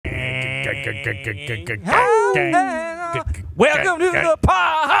Welcome to the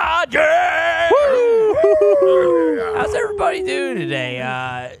podcast. How's everybody doing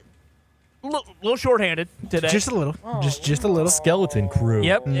today? Little shorthanded today. Just a little. Just a little. Skeleton crew.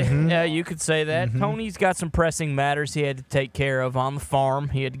 Yep. Yeah, you could say that. Tony's got some pressing matters he had to take care of on the farm.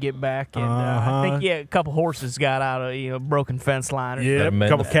 He had to get back, and I think a couple horses got out of broken fence line. Yeah, a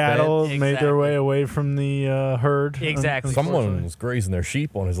couple cattle made their way away from the herd. Exactly. Someone was grazing their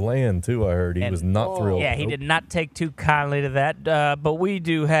sheep on his land too. I heard he was not thrilled. Yeah, he did not take too kindly to that. But we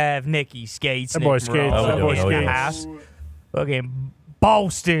do have Nicky Skates. That boy Skates. That boy Skates. in the house. Fucking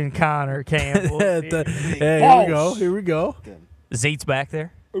Boston Connor Campbell. Hey, here we go. Zeet's back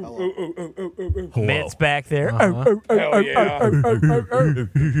there. Hello. Mitt's back there. Hell yeah.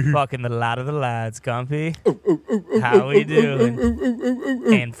 Fucking the light of the lights, Gumpy. How we doing?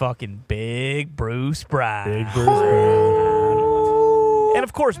 And fucking Big Bruce Bride. And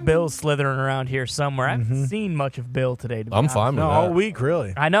of course, Bill's slithering around here somewhere. I haven't seen much of Bill today. I'm fine with that. All week,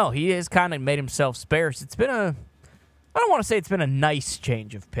 really. I know. He has kind of made himself sparse. It's been I don't want to say it's been a nice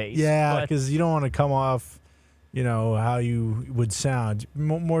change of pace. Yeah, because you don't want to come off, how you would sound.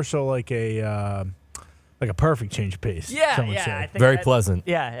 More so like a perfect change of pace. Yeah, some would yeah. say. I think Very pleasant.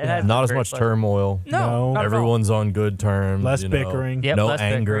 Yeah, it has Not been as very much pleasant. turmoil. No, not at all. Everyone's on good terms. Less bickering. Yep, no less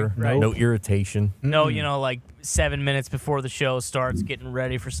anger. bickering, right. No irritation. No, like 7 minutes before the show starts, getting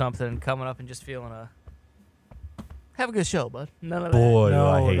ready for something and coming up and just feeling have a good show, bud. None of that. Boy, do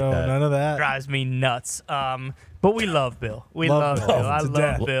I hate that. None of that. Drives me nuts. But we love Bill. We love Love Bill. Bill I to love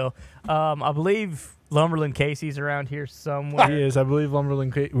death. Bill. I believe Lumberland Casey's around here somewhere. He is. I believe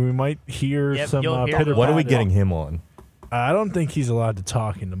Lumberland. We might hear Yep, some you'll hear pitter. What are we patter. getting him on? I don't think he's allowed to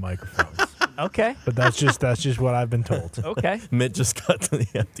talk into microphones. Okay. But that's just what I've been told. Okay. Mitt just got to the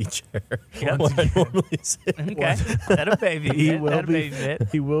empty chair. Yep. Where I normally sit. Okay. That'll baby. He Mitt. will That'll be. baby Mitt.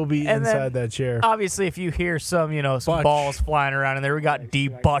 He will be And then- inside that chair. Obviously, if you hear some, some Butch. balls flying around in there, we got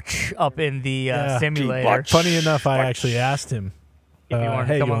D-Butch up in the Yeah. simulator. Funny enough, I actually asked him, If you wanted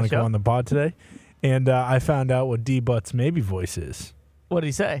to "Hey, come you on want the to go show? on the pod today?" And I found out what D-Butt's maybe voice is. What did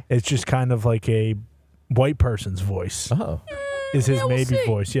he say? It's just kind of like a white person's voice. Oh. Is his we'll maybe see.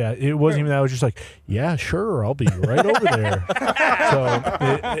 voice? Yeah, it wasn't even that. It was just like, "Yeah, sure, I'll be right over there."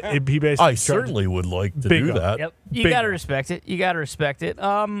 So he basically. I certainly would like to Bingo. do that. Yep. You Bingo. got to respect it. You got to respect it.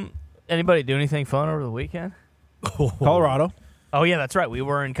 Anybody do anything fun over the weekend? Colorado. Oh, yeah, that's right. We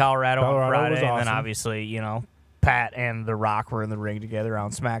were in Colorado on Colorado Friday. was And then awesome. obviously, Pat and The Rock were in the ring together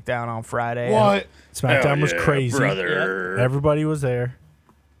on SmackDown on Friday. What? SmackDown was crazy. brother. Everybody was there.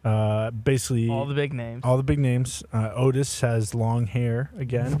 Basically, All the big names. all the big names. Otis has long hair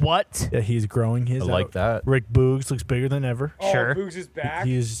again. What? Yeah, he's growing his. I like out. that. Rick Boogs looks bigger than ever. Sure. Boogs is back.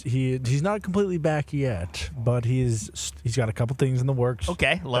 He's not completely back yet, but he's got a couple things in the works.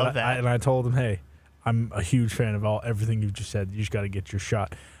 Okay, love And that. I told him, hey, I'm a huge fan of everything you've just said. You just got to get your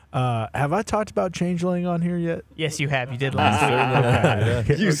shot. Have I talked about Changeling on here yet? Yes, you have. You did last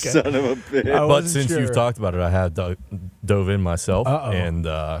week. You son of a bitch. I But wasn't since sure. you've talked about it, I have dove in myself Uh-oh. and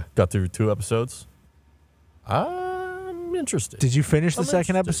got through 2 episodes. I'm interested. Did you finish the I'm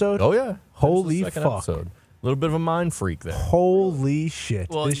second interested. episode? Oh, yeah. Holy Finished the fuck. second episode. A little bit of a mind freak there. Holy shit!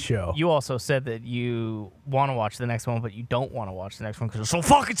 Well, this show. You also said that you want to watch the next one, but you don't want to watch the next one because it's so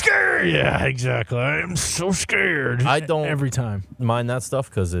fucking scary. Yeah, exactly. I'm so scared. I don't every time. mind that stuff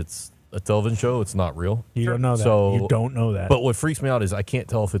because it's a television show. It's not real. You don't know that. So- you don't know that. But what freaks me out is I can't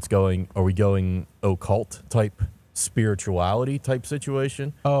tell if are we going occult type, spirituality type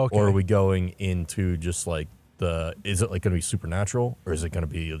situation? Oh, okay. Or are we going into just like is it like going to be supernatural or is it going to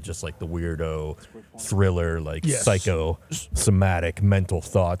be just like the weirdo thriller, like Yes. psychosomatic mental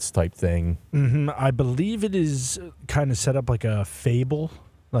thoughts type thing? I believe it is kind of set up like a fable,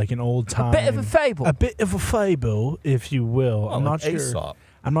 like an old time. Bit of a fable. A bit of a fable, if you will. I'm not like sure. Aesop.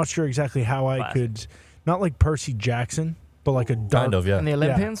 I'm not sure exactly how I Classic. could, not like Percy Jackson, but like a dark, Kind of, yeah. And the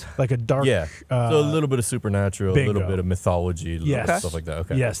Olympians? like a dark. Yeah. So a little bit of supernatural, a bingo. little bit of mythology, Yes. stuff like that.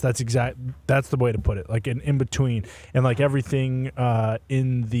 Okay. Yes, that's the way to put it. Like an in between, and like everything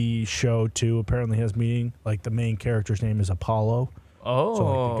in the show too. Apparently has meaning. Like the main character's name is Apollo. Oh.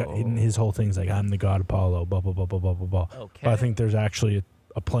 So like and his whole thing's like I'm the god Apollo. Blah blah blah blah blah blah blah. Okay. But I think there's actually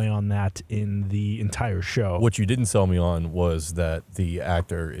a play on that in the entire show. What you didn't sell me on was that the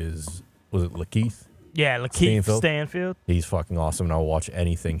actor was it Lakeith? Yeah, Lakeith Stanfield? Stanfield. He's fucking awesome, and I'll watch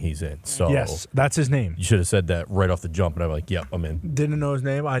anything he's in. So Yes, that's his name. you should have said that right off the jump, and I'm like, yep, I'm in. Didn't know his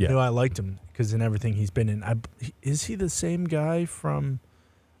name. I Yeah. knew I liked him because in everything he's been in. Is he the same guy from?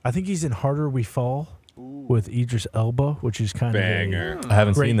 I think he's in Harder We Fall. with Idris Elba, which is kind Banger. of I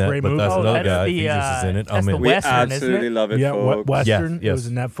haven't Great- seen that, great but movie. that's Oh, another that's guy. the, Idris is in it. that's the We Western, isn't absolutely it? love it, folks. Western. Yeah, It was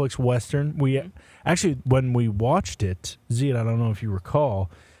a Netflix Western. We actually, when we watched it, Zed, I don't know if you recall,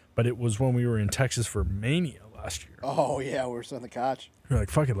 but it was when we were in Texas for Mania last year. Oh yeah, we're on the couch. We were like,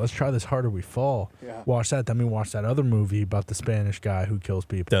 fuck it, let's try this harder we fall. Yeah. Watch that. Then we watched that other movie about the Spanish guy who kills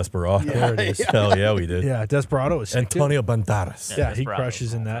people. Desperado. There it is. Hell yeah, we did. Yeah, Desperado is sick, too. Antonio Banderas. Yeah, he Desperado's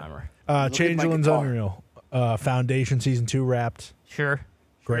crushes in an that. all-timer. Look at my Changeling's guitar. unreal. Foundation season 2 wrapped. Sure.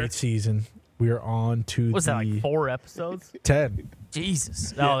 Great season. We are on to Was the that like 4 episodes? 10.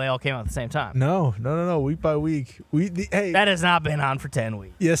 Jesus. No, they all came out at the same time. No. Week by week. Hey, That has not been on for 10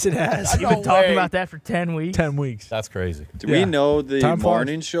 weeks. yes, it has. You've been talking about that for 10 weeks? 10 weeks. That's crazy. Do Yeah. we know the Time flies.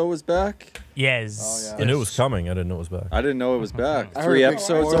 morning show was back? Yes. Oh, yeah. I knew it was coming. I didn't know it was back. I didn't know it was back. I heard 3 a big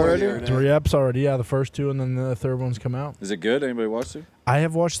episodes spoiler already? the other day. 3 eps already. Yeah, the first 2 and then the third one's come out. Is it good? Anybody watched it? I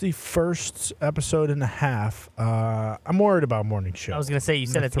have watched the first episode and a half. I'm worried about morning show. I was going to say, you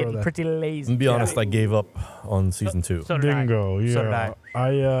said it's throw getting that. pretty I'm lazy. gonna be honest, I gave up on season 2. So did I. Bingo. Yeah. So did I. I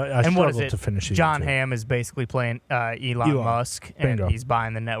And what is struggled it? to finish season John 2. Hamm is basically playing Elon Elon. Musk, and Bingo. he's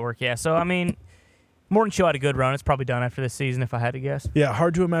buying the network. Yeah, so, I mean, Morning Show had a good run. It's probably done after this season, if I had to guess. Yeah,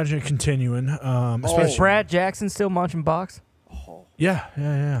 hard to imagine it continuing. Is Brad Jackson still munching box?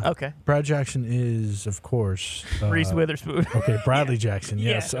 Yeah. Okay. Brad Jackson is, of course. Reese Witherspoon. Okay, Bradley Jackson.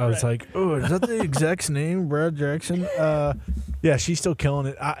 Yeah, Yes, I was like, oh, is that the exec's name, Brad Jackson? Yeah, she's still killing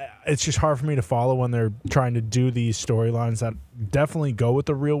it. It's just hard for me to follow when they're trying to do these storylines that definitely go with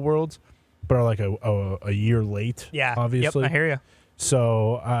the real worlds, but are like a year late. Yeah. obviously. Yep, I hear you.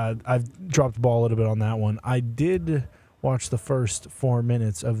 So I've dropped the ball a little bit on that one. I did watch the first 4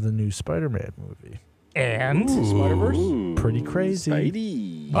 minutes of the new Spider-Man movie. And Spider-Verse? Pretty crazy.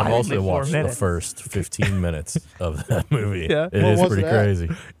 Spidey. Why I've only also 4 watched the minutes? first 15 minutes of that movie. Yeah. It What is was pretty that? crazy.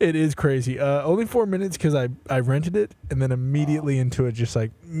 It is crazy. Only 4 minutes because I rented it and then immediately into it just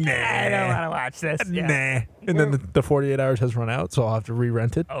like, nah. I don't want to watch this. Yeah. Nah. And then the 48 hours has run out, so I'll have to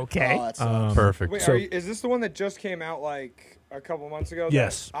re-rent it. Okay. Oh, that sucks. Perfect. Wait, So- is this the one that just came out like a couple months ago?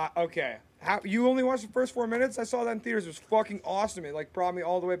 Yes. Okay. You only watched the first 4 minutes? I saw that in theaters. It was fucking awesome. It like brought me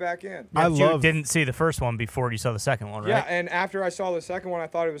all the way back in. I you love. didn't see the first one before you saw the second one, right? Yeah, and after I saw the second one, I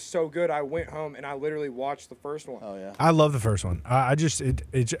thought it was so good. I went home and I literally watched the first one. Oh yeah. I love the first one. I just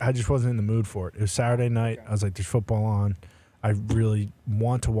wasn't in the mood for it. It was Saturday night. I was like, "There's football on. I really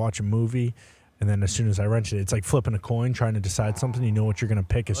want to watch a movie." And then as soon as I rented it, it's like flipping a coin, trying to decide something. You know what you're going to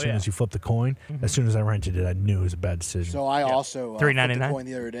pick as soon yeah. as you flip the coin. As soon as I rented it, I knew it was a bad decision. So I also flipped the $3.99? coin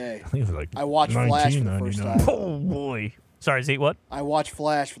the other day. I think it was like I watched Flash for the first $19.99. time. Oh, boy. Sorry, Zeke, what? I watched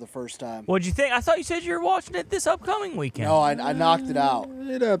Flash for the first time. What'd you think? I thought you said you were watching it this upcoming weekend. No, I knocked it out.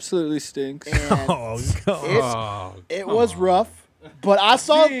 It absolutely stinks. And it was rough, but I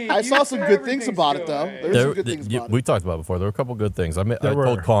saw Gee, some good things everything's about it good, though. right? There were some good things about we it. talked about it before. There were a couple good things. I There told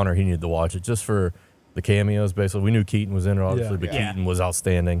were. Connor he needed to watch it just for the cameos. Basically, we knew Keaton was in it, obviously, Yeah. but Yeah. Keaton was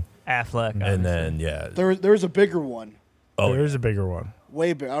outstanding. Affleck. And then There's a bigger one, oh, There is a bigger one.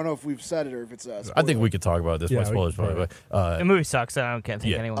 way bigger. I don't know if we've said it or if it's. I think we could talk about this. Yeah, My we spoilers, can probably. the movie sucks. I can't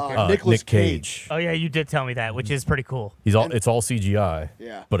think yeah. anyone cares. Nicolas Nick Cage. Oh, yeah, you did tell me that, which is pretty cool. It's all CGI.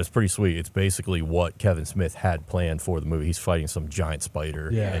 Yeah. But it's pretty sweet. It's basically what Kevin Smith had planned for the movie. He's fighting some giant spider,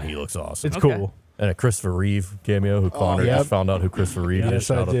 Yeah. and he looks awesome. It's Okay. cool. And a Christopher Reeve cameo, who Connor yep. just found out who Christopher Reeve Yes, is.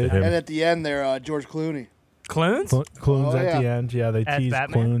 Shout I out to did. him. And at the end there, George Clooney. Clunes? Clunes Oh, at yeah. the end. Yeah, they As teased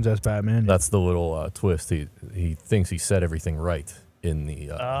Batman? Clunes as Batman. That's the little twist. He thinks he said everything right in the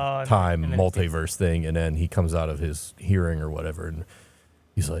and time then- multiverse thing, and then he comes out of his hearing or whatever, and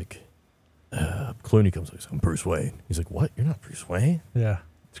he's like, Clooney comes like, I'm Bruce Wayne. He's like, what? You're not Bruce Wayne? Yeah,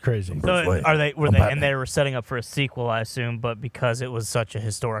 it's crazy. Bruce Wayne. Were I'm they Batman. and they were setting up for a sequel, I assume, but because it was such a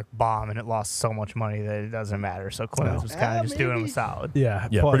historic bomb and it lost so much money that it doesn't matter. So Clunes was kind of just doing him a maybe. solid. Yeah,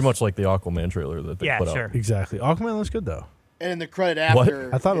 Yeah, plus- pretty much like the Aquaman trailer that they Yeah, put sure. out. Exactly. Aquaman looks good though. And in the credit What?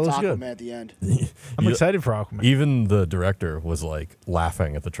 after, I thought it it's was Aquaman good. at the end. I'm You- excited for Aquaman. Even the director was like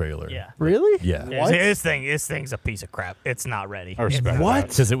laughing at the trailer. Yeah. Really? Yeah. Yeah, What? This thing's a piece of crap. It's not ready. I respect It's not that. ready.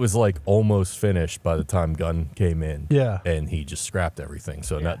 Because it was like almost finished by the time Gunn came in. Yeah. And he just scrapped everything.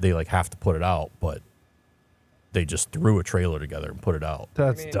 So Yeah. now they like have to put it out, but they just threw a trailer together and put it out.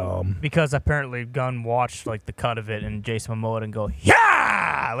 That's mean- dumb. Because apparently Gunn watched like the cut of it and Jason Momoa didn't go,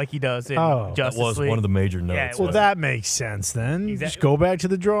 yeah, like he does in Oh. That Justice was League. one of the major notes. Yeah, it Well, was. that makes sense then. Exactly. Just go back to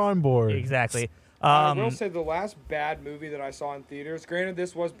the drawing board. Exactly. I will say the last bad movie that I saw in theaters, granted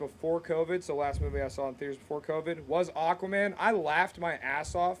this was before COVID, so last movie I saw in theaters before COVID, was Aquaman. I laughed my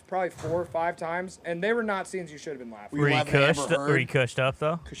ass off probably 4 or 5 times, and they were not scenes you should have been laughing. Were you laughing at Amber cushed? Were you cushed up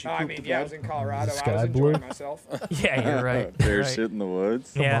though? I mean, yeah, I was in Colorado. I Sky was blue? enjoying myself. Yeah, you're right. Bear right. shit in the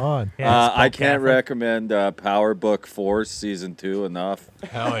woods. Yeah. Come on. Yeah, I it's can't Catholic. recommend Power Book Force Season 2 enough.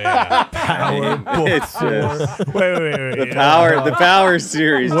 Hell yeah. It's just Wait. the Power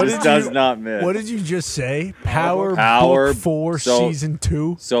series What just did does you- not miss. What did you just say? Power Power- Book 4 so- Season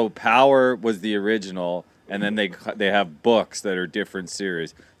 2? So Power was the original, and then they have books that are different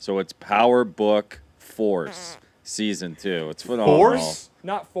series. So it's Power Book Force Season 2. It's phenomenal. Force?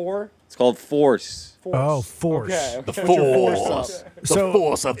 Not 4. It's called Force. Force. Oh, Force. Okay. The okay. force. The So-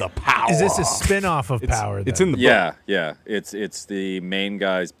 force of the power. Is this a spin-off of Power? It's then? in the book. Yeah. It's the main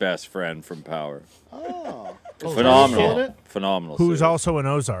guy's best friend from Power. Oh. Phenomenal. Phenomenal. Who's series. also in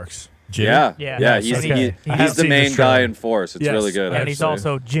Ozarks. Jimmy? Yeah. Yeah. He's, Okay. he- I he's haven't the seen main the guy show. in Force. It's Yes. really good. And he's actually.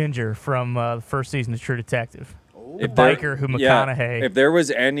 also Ginger from the first season of True Detective. The If there- biker who yeah, McConaughey. if there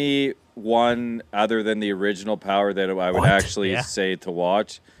was any one other than the original Power that I would What? actually Yeah. say to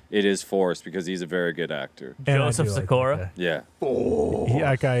watch, it is Force because he's a very good actor. And I Joseph do like Sikora. that Yeah, guy.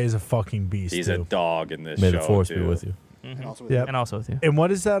 That guy is a fucking beast, he's too. a dog in this May show the force too. be with you. And also with Yep. And also with you. And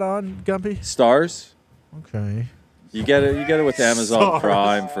what is that on, Gumpy? Stars. Okay. You get it with Amazon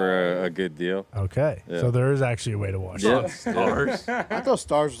Prime for a good deal. Okay. Yeah. So there is actually a way to watch Yeah. it. Stars. I thought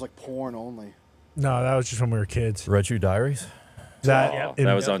Stars was like porn only. No, that was just when we were kids. Red Shoe Diaries? That, Yeah. in,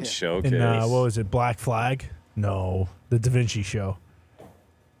 That was on Yeah. Showcase. in what was it, Black Flag? No, the Da Vinci Show.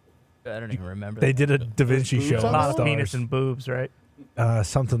 I don't even remember. They that. did a Da Vinci boobs show on a on lot of Stars. penis and boobs, right?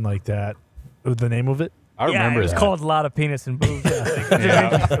 Something like that. The name of it? I remember it was that. called a lot of penis and boobs. I think. Da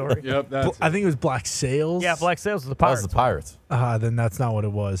Vinci story. Yep, that's I think it was Black Sails. Yeah, Black Sails was the That was pirates. the Pirates. Then that's not what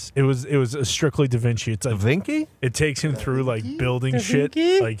it was. It was a strictly Da Vinci. It's Da like Vinci? it takes him through like building shit.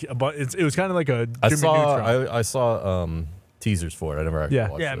 Like it was kind of like a I Jimmy saw Neutron. I saw teasers for it. I never actually Yeah.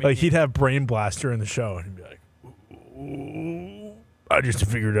 watched Yeah, I it. mean- Like he'd have Brain Blaster in the show, and he'd be like, "Ooh, I just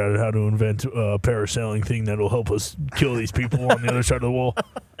figured out how to invent a parasailing thing that'll help us kill these people on the other side of the wall."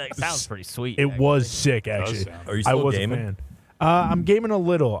 It sounds pretty sweet. It actually. was sick, actually. sound- Are you I still was gaming? a fan. I'm gaming a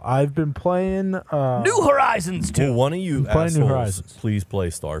little. I've been playing. New Horizons Will too. one of you Playing New assholes Horizons. please play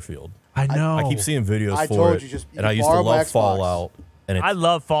Starfield? I know. I keep seeing videos I for told it, you, just and I used to borrow my love Xbox. Fallout. And it's, I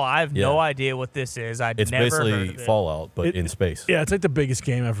love Fall. I have no Yeah. idea what this is. I'd it's never heard basically of it. Fallout, but It- in space. Yeah, it's like the biggest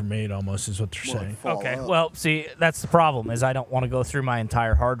game ever made, almost, is what they're saying. Okay, Fallout. well, see, that's the problem. Is I don't want to go through my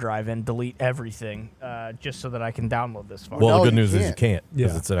entire hard drive and delete everything just so that I can download this file. Well, No, the good you news is you can't. can't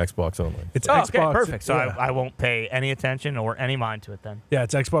because Yeah. it's an Xbox only. It's Oh, Xbox. okay, perfect. So yeah. I won't pay any attention or any mind to it then. Yeah,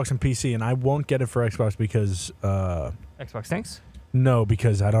 it's Xbox and PC, and I won't get it for Xbox because Xbox thinks. no,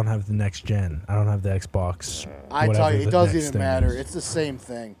 because I don't have the next gen. I don't have the Xbox. I tell whatever you, it the doesn't next even thing matter. is. It's the same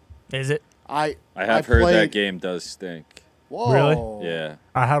thing. Is it? I have heard that game does stink. Whoa. Really? Yeah.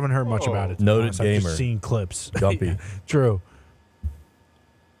 I haven't heard much about it. to be Noted honest. I've gamer. just seen clips. Gumpy. True.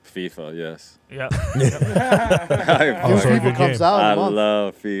 FIFA, yes. Yeah. New Also a FIFA good comes game. out in I a month.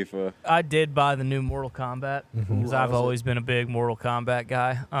 love FIFA. I did buy the new Mortal Kombat because I've always been a big Mortal Kombat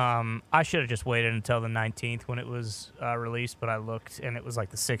guy. I should have just waited until the 19th when it was released, but I looked and it was like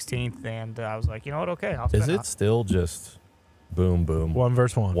the 16th, and I was like, you know what? Okay, I'll spend Is it still just boom, boom,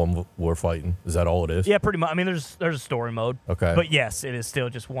 1v1. one war fighting? Is that all it is? Yeah, pretty much. I mean, there's a story mode, Okay. but yes, it is still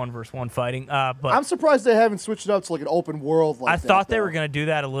just 1v1 fighting. But I'm surprised they haven't switched it up to like an open world like I that. thought they though. were gonna do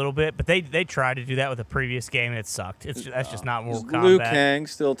that a little bit, but they tried to do that with a previous game and it sucked. That's just not Mortal Is Kombat. Liu Kang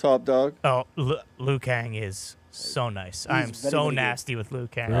still top dog? Oh, Liu Kang is so nice. I am He's very, so very good. nasty with Liu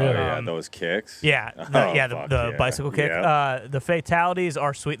Kang. Really? Oh, yeah, Um, those kicks. Yeah, Oh, the fuck yeah. bicycle kick. Yeah. The fatalities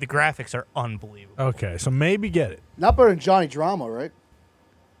are sweet. The graphics are unbelievable. Okay, so maybe get it. Not better than Johnny Drama, right?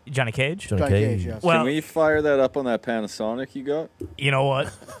 Johnny Cage. Johnny Johnny Cage. Cage, yes. Well, Can we fire that up on that Panasonic you got? you know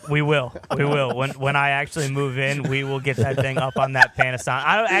what? We will. We will. When I actually move in, we will get that thing up on that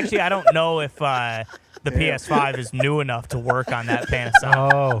Panasonic. I don't know if the PS5 is new enough to work on that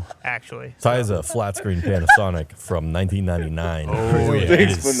Panasonic. Oh, Actually, Ty is a flat screen Panasonic from 1999. Oh, yeah. It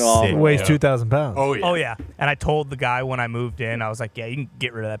Thing's is phenomenal. sick. weighs Yeah. 2,000 pounds. Oh yeah. oh yeah. And I told the guy when I moved in, I was like, yeah, you can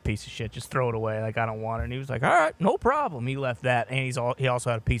get rid of that piece of shit. Just throw it away. Like I don't want it. And he was like, all right, no problem. He left that, and he also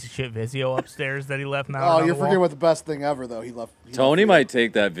had a piece of shit Vizio upstairs that he left mounted Oh, on you're the wall. forgetting about the best thing ever, though. He left. Tony might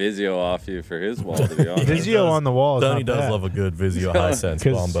take that Vizio off you for his wall, to be honest. Vizio on the wall is Tony not does bad. love a good Vizio Hisense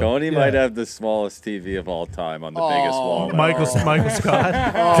 'Cause combo. Tony Yeah. might have the smallest TV of all time on the biggest wall. ever. Michael Scott.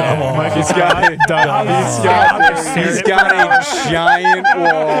 Come on. Michael Scott. Done. He's got a giant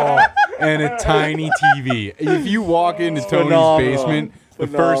wall and a tiny TV. If you walk into Tony's Phenomenal. basement, The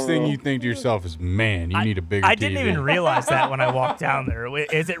first thing you think to yourself is, man, you need a bigger I TV. didn't even realize that when I walked down there.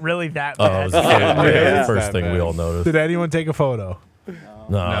 Is it really that Oh, it bad? was the Yeah. first thing we all noticed. Did anyone take a photo?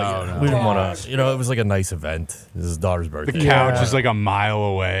 No, we didn't want to. You know, it was like a nice event. It was his daughter's The birthday. couch is like a mile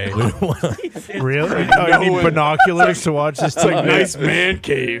away. Really? Oh, you need binoculars to watch this. It's like nice man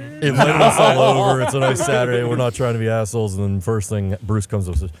cave. It lit us all over. It's a nice Saturday. We're not trying to be assholes. And then first thing, Bruce comes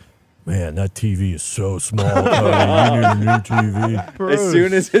up and says, "Man, that TV is so small. Cody. You need a new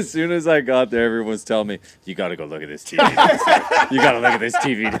TV." As soon as I got there, everyone's telling me, "You got to go look at this TV. You got to look at this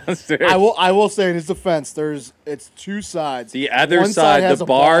TV downstairs." I will say in his defense, it's two sides. The other One side, has the a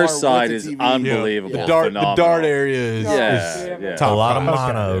bar with side a is TV. unbelievable. The dart area is, Yeah. A lot of Okay.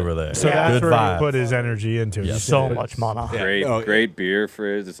 mana over there. So that's Good where vibe. he put his energy into. Yeah. You So said. much mana. Great beer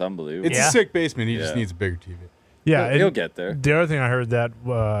fridge. It's unbelievable. It's Yeah. a sick basement. He just Yeah. needs a bigger TV. Yeah, He'll and get there. The other thing I heard that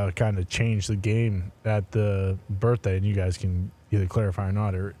kind of changed the game at the birthday, and you guys can either clarify or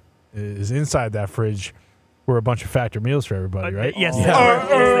not, or is inside that fridge were a bunch of factor meals for everybody, right? Yes, Yeah. they were. Yes,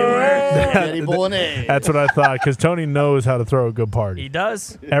 they were. Spaghetti bolognese. That's what I thought, because Tony knows how to throw a good He party.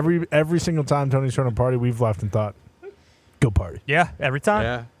 does. Every single time Tony's thrown a party, we've left and thought, good party. Yeah, every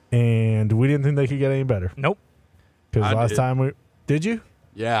time. And we didn't think they could get any better. Nope. Because I last did. time did you?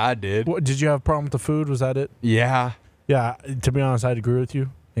 Yeah, I did. What, did you have a problem with the food? Was that it? Yeah. Yeah, to be honest, I'd agree with you.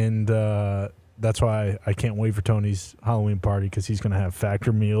 And that's why I can't wait for Tony's Halloween party, because he's going to have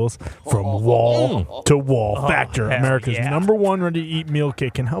Factor meals from wall to wall. Oh, Factor, hell America's yeah. #1 ready-to-eat meal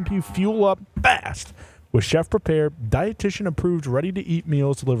kit, can help you fuel up fast with chef-prepared, dietitian-approved, ready-to-eat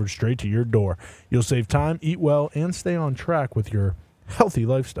meals delivered straight to your door. You'll save time, eat well, and stay on track with your healthy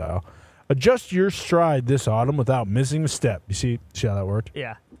lifestyle. Adjust your stride this autumn without missing a step. You see how that worked?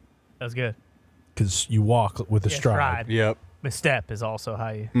 Yeah, that was good. Because you walk with a Yeah, stride. Yep. Misstep is also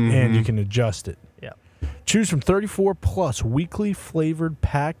how you. And you can adjust it. Yeah. Choose from 34 plus weekly flavored,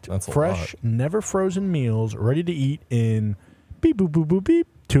 packed, That's a fresh, lot. never frozen meals ready to eat in beep, boop, boop, boop, beep,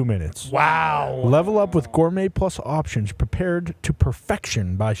 2 minutes. Wow. Level up with gourmet plus options prepared to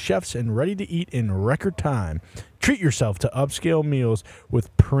perfection by chefs and ready to eat in record time. Treat yourself to upscale meals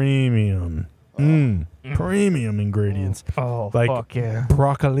with premium ingredients Oh, like fuck yeah.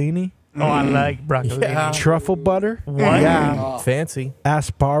 broccolini, Oh, I like broccoli. Yeah. truffle butter, What? Fancy.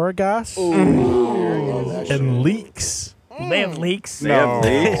 asparagus, and leeks. They have leaks. They have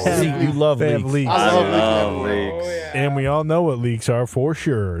leaks. See, you love They have leeks. leeks. I I love love Oh, leeks. yeah. And we all know what leeks are for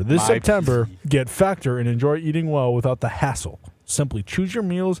sure. This My September, get Factor and enjoy eating well without the hassle. Simply choose your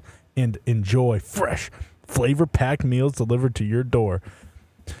meals and enjoy fresh, flavor-packed meals delivered to your door.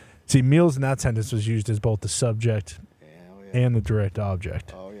 See, meals in that sentence was used as both the subject and the direct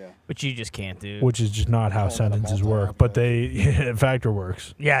object, Oh yeah. Which you just can't do. which is just not how Oh, sentences multi- work. But Factor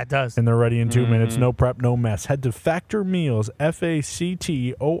works. Yeah, it does. And they're ready in 2 minutes. No prep, no mess. Head to Factor Meals,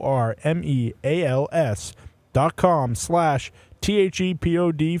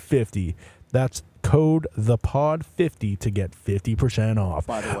 FactorMeals.com/THEPOD50. That's code THEPOD50 to get 50% off.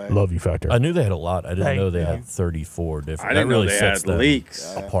 By the way. Love you, Factor. I knew they had a lot. I didn't Thank know they you. had 34 different. I didn't that really know they sets had them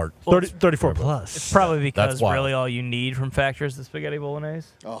leeks. apart. 34 plus. It's probably because wild. really all you need from Factor is the spaghetti bolognese.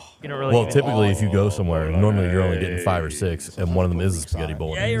 Oh. You don't really. Well, need typically, if you go somewhere, normally you're only getting 5 or 6, and one of them is the spaghetti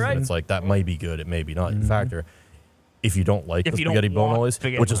bolognese. Yeah, you're right. And it's like that might be good, it may be not. In Factor, if you don't like If the you don't spaghetti want bolognese,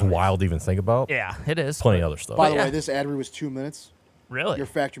 spaghetti which is bolognese. wild to even think about, Yeah, it is. plenty but- of other stuff. By the yeah. way, this ad read was 2 minutes. Really? Your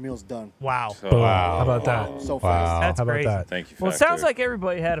Factor meal's done. Wow. Boom. Wow. How about that? So fast. Wow. That's How about crazy. that? Thank you, Well, it Factor. sounds like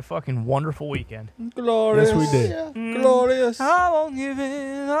everybody had a fucking wonderful weekend. glorious. Yes, we did. Glorious. I won't give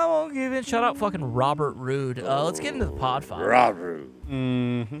in. I won't give in. Shout out fucking Robert Roode. Let's get into the pod file. Robert.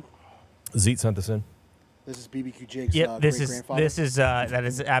 Zeet sent this in. This is BBQ Jake's Yep, this is great-grandfather. that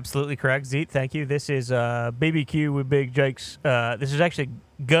is absolutely correct, Zeet. Thank you. This is BBQ with Big Jake's. This is actually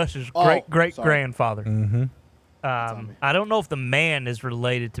Gus's Oh, great sorry. grandfather. Mm-hmm. I don't know if the man is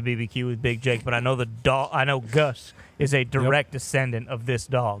related to BBQ with Big Jake, but I know the dog. I know Gus is a direct descendant of this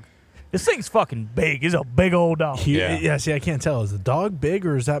dog. This thing's fucking big. It's a big old dog. Yeah. See, I can't tell. Is the dog big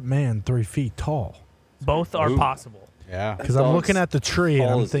or is that man 3 feet tall? Both are Ooh. possible. Yeah. Because I'm Dog's looking at the tree and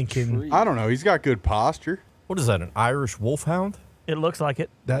tall I'm as a thinking tree. I don't know. He's got good posture. What is that, an Irish wolfhound? It looks like it.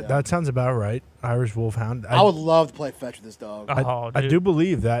 that sounds about right. Irish Wolfhound. I would love to play fetch with this dog. Oh, I dude. do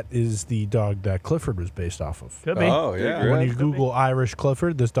believe that is the dog that Clifford was based off of. Could be. Oh, yeah. When you could be. Google Irish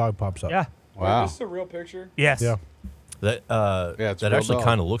Clifford, this dog pops up. Yeah. Wow. Is this a real picture? Yes. Yeah. That Yeah, it's a that real actually dog.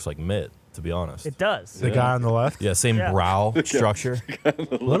 kind of looks like Mitt, to be honest. It does. The guy on the left? Yeah, same Yeah. brow structure. A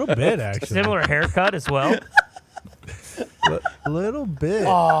little bit, actually. Similar haircut as well. A little bit.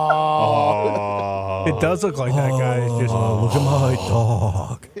 Oh. It does look like that guy is just. Oh, look at my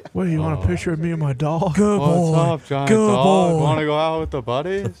dog. What, you want a picture of me and my dog? Good What's boy. up, giant Good dog? boy. Want to go out with the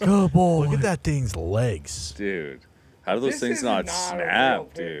buddies? Good boy. Look at that thing's legs. Dude, how do those things is not a real snap,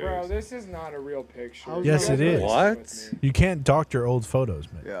 pic- dude? Bro, this is not a real picture. Yes, You it guys are is. What? with me. You can't doctor old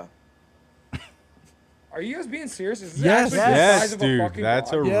photos, man. Yeah. Are you guys being serious? Is this Yes. actually the Yes, size of a dude. fucking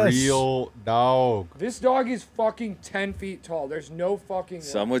That's dog? a Yes. real dog. This dog is fucking 10 feet tall. There's no fucking way.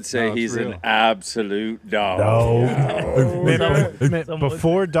 Some would say No, it's he's real. an absolute dog. No. No. Man, Someone-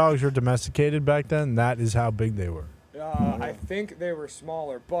 before dogs were domesticated back then, that is how big they were. I think they were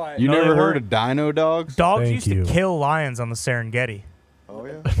smaller, but You No, never they heard weren't. of dino dogs? Dogs Thank used you. to kill lions on the Serengeti Oh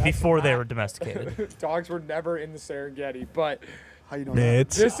yeah. before they were domesticated. dogs were never in the Serengeti. But How you know that?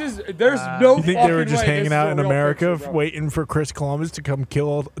 Mitts. there's no. You think they were just hanging out in America waiting for Chris Columbus to come kill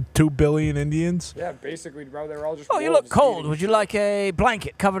all 2 billion Indians? Yeah, basically, bro. They're all just. Oh, you look wolves cold. eating Would you shit. like a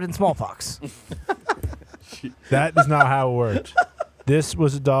blanket covered in smallpox? That is not how it worked. This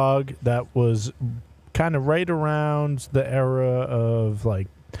was a dog that was kind of right around the era of like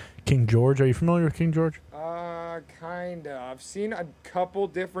King George. Are you familiar with King George? Kinda. I've seen a couple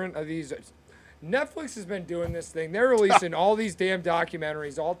different of these. Netflix has been doing this thing. They're releasing all these damn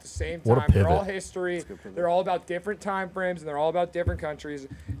documentaries all at the same What a time. They're all pivot. history. They're all about different time frames, and they're all about different countries.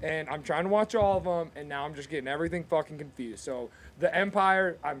 And I'm trying to watch all of them, and now I'm just getting everything fucking confused. So the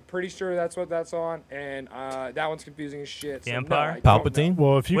Empire, I'm pretty sure that's what that's on, and that one's confusing as shit. The So, no, Empire? I don't know. Palpatine?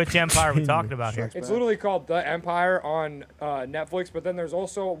 Well, if you Which empire are we talking about here? It's literally called The Empire on Netflix, but then there's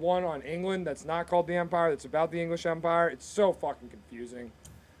also one on England that's not called The Empire, that's about the English Empire. It's so fucking confusing.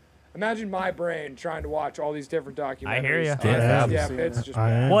 Imagine my brain trying to watch all these different documentaries. I hear ya. Yeah, it's just I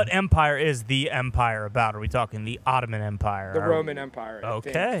bad. am. What empire is the empire about? Are we talking the Ottoman Empire? The Are- Roman Empire. I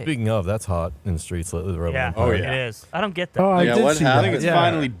think. Okay. Speaking of, that's hot in the streets lately. The Roman Yeah. Empire. Oh, yeah. It is. I don't get that. Oh, I Yeah, did what see I happened? think it's that.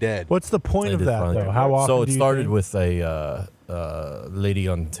 finally dead. What's the point They of did that, finally though? do How that. often So it do you started think? with a lady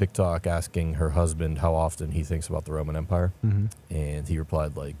on TikTok asking her husband how often he thinks about the Roman Empire, and he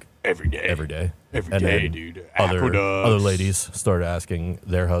replied like Every day. every day. Every And day, then dude. Other Aqueducts. ladies started asking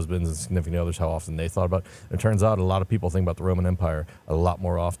their husbands and significant others how often they thought about it. And it turns out a lot of people think about the Roman Empire a lot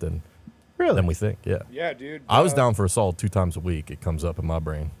more often Really? than we think. Yeah. Yeah, dude. I was down for a solid 2 times a week. It comes up in my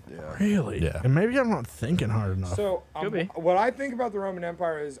brain. Yeah. Really? Yeah. And maybe I'm not thinking hard enough. So, Could be. what I think about the Roman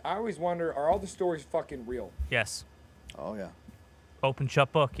Empire is I always wonder, are all the stories fucking real? Yes. Oh yeah. Open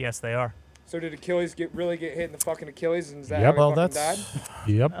shut book. Yes, they are. So did Achilles really get hit in the fucking Achilles, and is that Yep. how he Well, fucking that's died?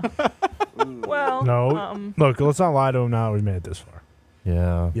 Yep. Well, No. Look, let's not lie to him now. We made it this far.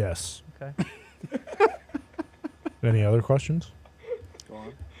 Yeah. Yes. Okay. Any other questions? Go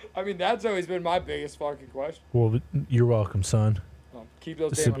on. I mean, that's always been my biggest fucking question. Well, you're welcome, son. Keep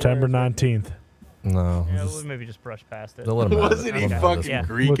those damn September Americans with me. 19th. No. Yeah, just- we'll maybe just brush past it. don't let him have Wasn't it. he Let him have fucking this. Yeah.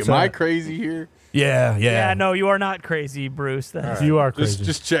 Greek? What's Am I that? crazy here? Yeah. Yeah, no, you are not crazy, Bruce. That's, You are crazy.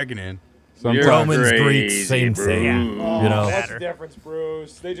 Just checking in. You're Romans, crazy, Greeks, same bro. thing. Yeah. You know? What's Matter. the difference,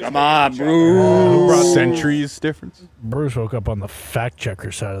 Bruce? They just Come make on, each other. Bruce. Centuries difference. Bruce woke up on the fact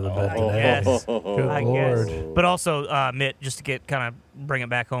checker side of the bed Oh, today. yes. Good I lord. guess. But also, Mitt, just to get kind of bring it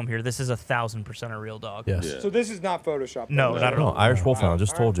back home here, this is 1,000% a real dog. Yes. Yeah. So this is not Photoshop. No, though, not at No, all. Irish Wolfhound.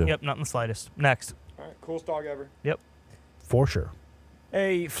 Just told you. Yep, not in the slightest. Next. All right, coolest dog ever. For sure.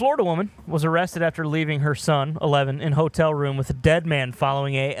 A Florida woman was arrested after leaving her son, 11, in hotel room with a dead man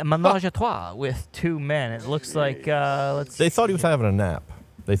following a menage a trois with 2 men. It looks like, let's They thought he was having a nap.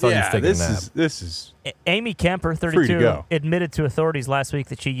 They thought he was Yeah, taking a nap. this is Amy Kemper, Free to 32, go. admitted to authorities last week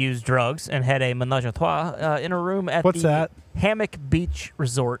that she used drugs and had a menage a trois in her room at What's the that? Hammock Beach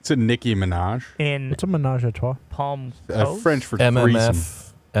Resort it's a Nicki Minaj. in What's a menage a trois? Palm Coast. French for threesome.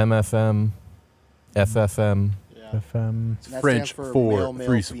 MMF, MFM, FFM. Yeah. FM. That French stands for for male, male,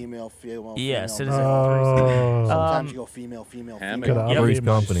 threesome. female, female. Yes, female, it is a male. Oh. Sometimes you go female, female, Hammock. Could female. Yep. update Three's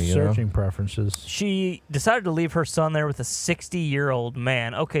my company, you know? searching preferences. She decided to leave her son there with a 60-year-old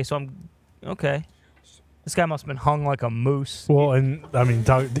man. Okay, so okay. This guy must have been hung like a moose. Well, and I mean,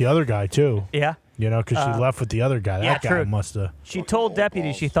 the other guy too. Yeah. You know, because she left with the other guy. yeah, That guy true. must have. She told old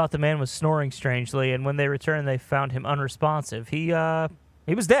deputies she balls. thought the man was snoring strangely, and when they returned, they found him unresponsive. He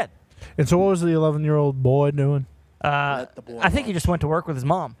was dead. And so, what was the 11-year-old boy doing? Let the boy I think he watch. just went to work with his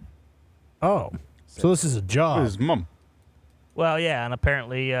mom. Oh, so this is a job. His mom. Well, yeah, and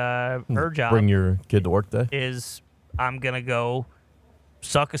apparently her job Bring your kid to work day. is I'm gonna go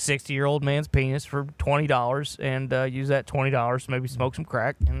suck a 60-year-old man's penis for $20 and use that $20 to maybe smoke some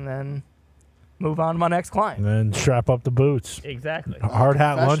crack and then move on to my next client. And then strap up the boots. Exactly. Hard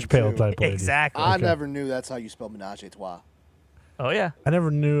hat, confession, lunch pail too. type lady. Exactly. I Okay. never knew that's how you spell menage a trois. Oh yeah. I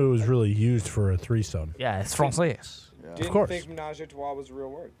never knew it was really used for a threesome. Yeah, it's français. Didn't course. think menage a trois was a real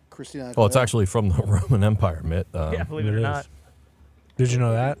word. Christina. Well, it's Aguilera. actually from the Roman Empire, Mitt. Yeah, believe it it or is. not. Did you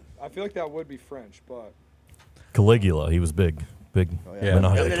know that? I feel like that would be French, but Caligula, he was big Yeah.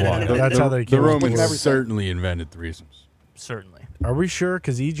 menage a trois. That's how they The came up with Romans everything. certainly invented threesomes. Certainly. Are we sure?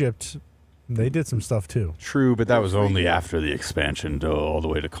 Because Egypt, they did some stuff too. True, but that was only after the expansion to all the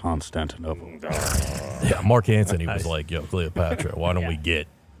way to Constantinople. Yeah, Mark Antony was like, yo, Cleopatra, why don't we get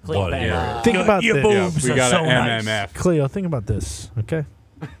blood here? Cleopatra. Think about Your this. boobs we are got so an nice. MMF. Cleo, think about this, okay?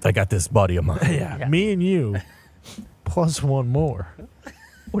 I got this body of mine. Yeah, me and you, plus one more.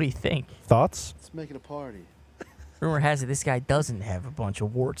 What do you think? Thoughts? Let's make it a party. Rumor has it this guy doesn't have a bunch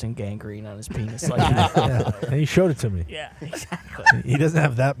of warts and gangrene on his penis like that. Yeah, and he showed it to me. Yeah, exactly. He doesn't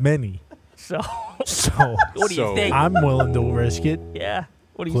have that many, So, so what do you So- think? I'm willing to risk it. Yeah.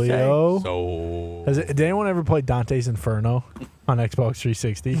 What do you say? Cleo, So did anyone ever play Dante's Inferno on Xbox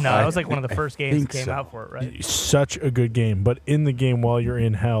 360? No, that was like one of the first games that think came so. out for it, right? Such a good game, but in the game while you're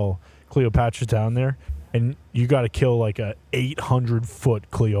in hell, Cleopatra's down there, and you got to kill like a 800-foot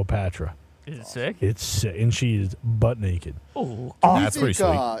Cleopatra. Is it sick? It's sick, and she is butt naked. Ooh, That's You pretty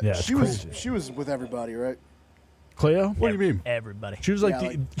think, sweet. Yeah, it's she was crazy. she was with everybody, right? Cleo, what do you mean? everybody. she was like Yeah,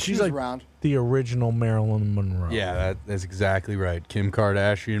 the, she she's was like around. the original Marilyn Monroe. Yeah, that's exactly right. Kim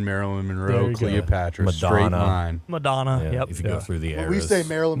Kardashian, Marilyn There Monroe, you go. Cleopatra, straight Madonna. line. Madonna. Yeah, Yep. if you go through the When eras. we say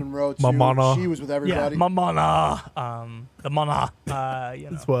Marilyn Monroe, too, Mamana. she was with Yeah, everybody. Mamana. The Mana. You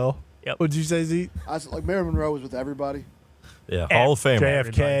know. as well. Yep. What'd you say, Z? I was like Marilyn Monroe was with everybody. Yeah, Hall of Fame.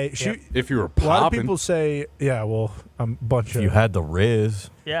 JFK. She, Yep. If you were a lot of popping, people say, yeah, well, a bunch If of you had the Riz.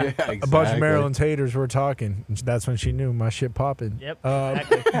 Yeah. exactly. a bunch of Marilyn's haters were talking. And that's when she knew my shit popping. Yep.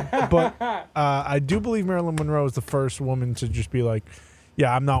 Exactly. But I do believe Marilyn Monroe is the first woman to just be like,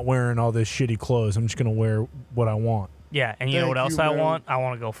 yeah, I'm not wearing all this shitty clothes. I'm just gonna wear what I want. Yeah, and you know Thank what else you, I Marilyn. want? I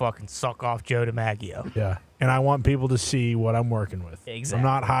want to go fucking suck off Joe DiMaggio. Yeah, and I want people to see what I'm working with. Exactly. I'm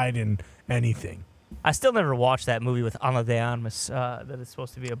not hiding anything. I still never watched that movie with Ana de Armas that is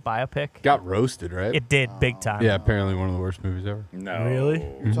supposed to be a biopic. Got roasted, right? It did big time. Yeah, apparently one of the worst movies ever. No. Really?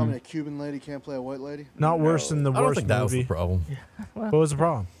 You're telling me a Cuban lady can't play a white lady? Not worse than the I don't worst think that was the movie. problem. What was the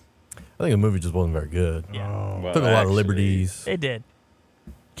problem? I think the movie just wasn't very good. Yeah. Oh, Well, Took a lot of actually, liberties. It did.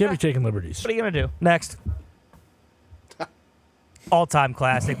 can't be taking liberties. What are you going to do? Next. All-time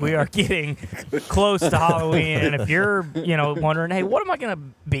classic. We are getting close to Halloween, and if you're, wondering, hey, what am I going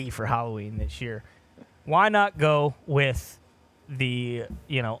to be for Halloween this year? Why not go with the,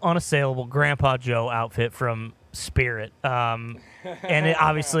 unassailable Grandpa Joe outfit from Spirit? And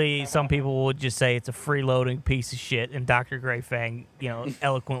obviously, some people would just say it's a freeloading piece of shit, and Dr. Gray Fang,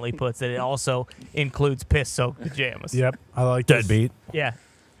 eloquently puts it. It also includes piss-soaked pajamas. Yep, I like this. Deadbeat. Yeah.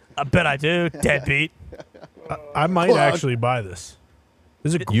 I bet I do. Deadbeat. I might Plug. actually buy this.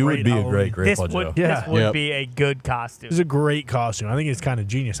 This is a You great would be a Halloween. great This Grandpa Joe. would, Yeah. this would Yep. be a good costume. This is a great costume. I think it's kind of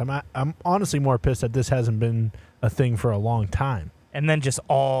genius. I'm honestly more pissed that this hasn't been a thing for a long time. And then just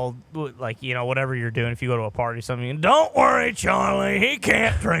all, whatever you're doing, if you go to a party or something, don't worry, Charlie, he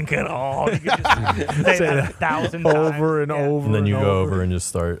can't drink it all. You can just say that 1,000 times. Over and Yeah. over. And then you go over. over and just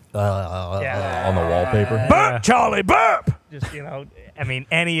start Yeah. on the wallpaper. Burp, Charlie, burp! Just,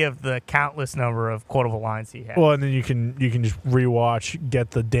 any of the countless number of quotable lines he had. Well, and then you can just rewatch,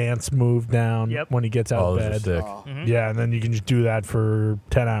 get the dance move down Yep. when he gets out Oh, of those are bed. sick. Oh. Mhm. Yeah, and then you can just do that for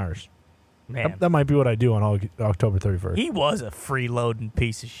 10 hours. Man. That might be what I do on October 31st. He was a freeloading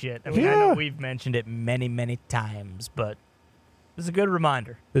piece of shit. I mean, I Yeah. know we've mentioned it many, many times, but it's a good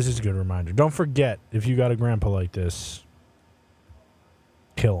reminder. This is a good reminder. Don't forget, if you got a grandpa like this,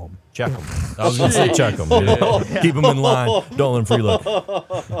 kill him. Check them. I was going to say check them. Keep them in line. Don't let them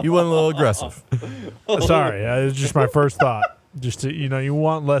freeload. You went a little aggressive. Sorry, it's just my first thought. Just to, you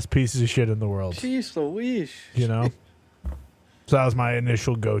want less pieces of shit in the world. Jeez Louise. So that was my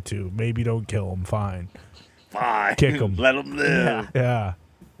initial go-to. Maybe don't kill him. Fine. Fine. Kick 'em. Let him live. Yeah,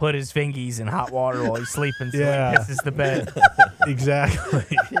 Put his fingies in hot water while he's sleeping so Yeah. he pisses the bed. exactly.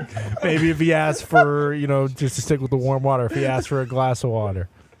 Maybe if he asks for, just to stick with the warm water, if he asks for a glass of water,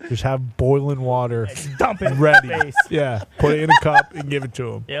 just have boiling water Dump it ready. in his face. Yeah, put it in a cup and give it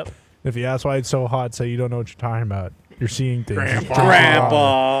to him. Yep. If he asks why it's so hot, say you don't know what you're talking about. You're seeing things.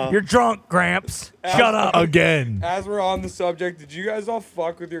 Grandpa. You're drunk, Gramps. Shut up. Again. As we're on the subject, did you guys all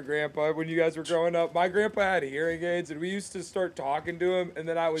fuck with your grandpa when you guys were growing up? My grandpa had hearing aids, and we used to start talking to him, and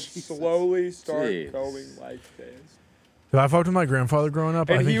then I would slowly start Jeez. going like this. If I fucked with my grandfather growing up,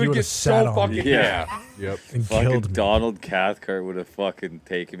 I And think he would would get have sat so on fucking me Yeah. Yep. and Fucking killed me. Donald Cathcart would have fucking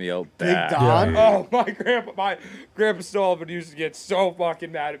taken me out Big bad. Don. Oh, my grandpa Sullivan used to get so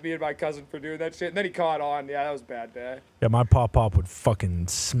fucking mad at me and my cousin for doing that shit. And then he caught on. Yeah, that was a bad day. Yeah, my pop would fucking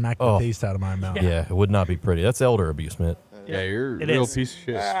smack the Oh. taste out of my mouth. Yeah, it would not be pretty. That's elder abuse, man. Yeah, you're a It real is. piece of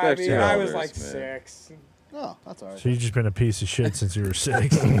shit. I Respect mean, your I was elders, like man. 6. No, that's all right. So you've just been a piece of shit since you were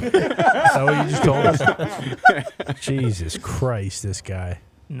 6. Is that what you just told us? Jesus Christ, this guy.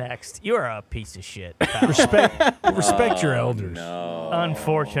 Next, you're a piece of shit. pal. Respect your elders. No.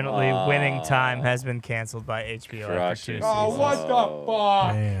 Unfortunately, Winning Time has been canceled by HBO after Crushing. 2 Oh, seasons. what the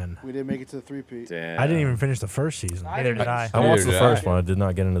fuck? Man. We didn't make it to the 3-peat. Damn. I didn't even finish the first season. Neither did I. I watched the did first I. one. I did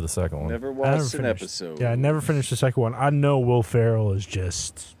not get into the second one. Never I watched never an finished. episode. Yeah, I never finished the second one. I know Will Ferrell is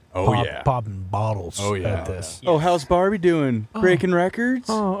just popping bottles Oh, yeah. at this. Oh, how's Barbie doing? Breaking records?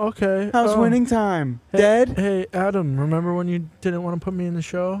 Oh, okay. How's Oh. Winning Time? Hey, Dead? Hey, Adam, remember when you didn't want to put me in the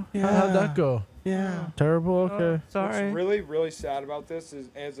show? How'd that go? Yeah. Terrible? Okay. Sorry. What's really, really sad about this is,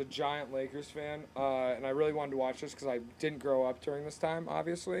 as a giant Lakers fan, and I really wanted to watch this because I didn't grow up during this time,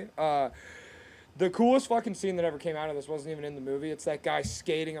 obviously. The coolest fucking scene that ever came out of this wasn't even in the movie. It's that guy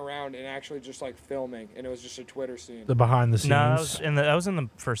skating around and actually just like filming, and it was just a Twitter scene. The behind the scenes. No, that was in the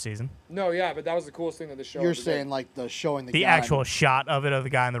first season. No, yeah, but that was the coolest thing that the show. You're was saying like the showing the The gun. actual shot of it of the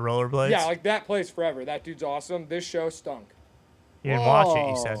guy in the rollerblades. yeah, like that plays forever. That dude's awesome. This show stunk. You didn't watch it,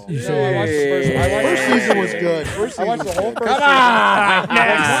 you said. Whoa. You No, said I watched the first. I watched First season was good. First I season watched was the whole good. first season.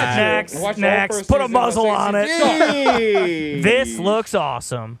 Next, I watched the whole next. first Put a season, but muzzle on it. season This looks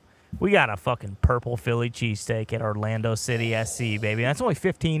awesome. We got a fucking purple Philly cheesesteak at Orlando City SC, baby. That's only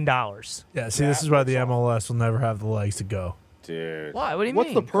 $15. Yeah, see, this is why the MLS will never have the legs to go. Dude. Why? What do you What's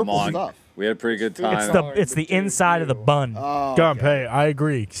mean? the Come purple on. stuff? We had a pretty good time. It's the inside of the bun. Oh, Gump, okay. hey, I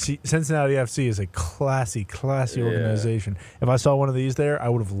agree. See, Cincinnati FC is a classy Yeah. organization. If I saw one of these there, I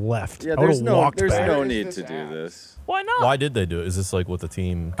would have left. Yeah, I would there's have no, walked there's back. no Where is need this to do at? this. Why not? Why did they do it? Is this like what the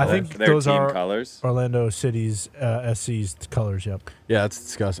team? I color? think Their those team are colors. Orlando City's SC's colors. Yep. Yeah, that's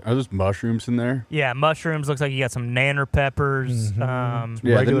disgusting. Are those mushrooms in there? Yeah, mushrooms. Looks like you got some nanner peppers. Yeah,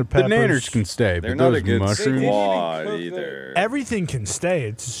 Regular the nanners peppers. can stay, They're but not a those good mushrooms. squad They didn't even cook either. Everything can stay.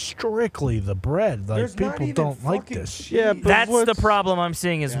 It's strictly the bread. Like There's not people even don't like fucking this. cheese. Yeah, but That's the what's- problem I'm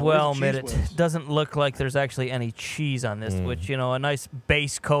seeing as Yeah, well, where's the Mid. cheese It whiz? doesn't look like there's actually any cheese on this, which, a nice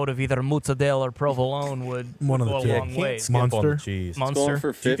base coat of either mozzarella or provolone would One of the go a two. Yeah, long can't way. skip on the Monster. cheese. Going Monster.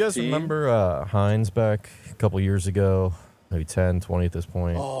 for Do you 15. guys remember Heinz back a couple years ago? Maybe 10, 20 at this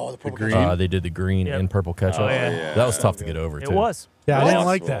point. Oh, the purple green. ketchup. They did the green Yep. and purple ketchup. Oh, yeah. That was tough to get over, It too. was. Yeah, I What? didn't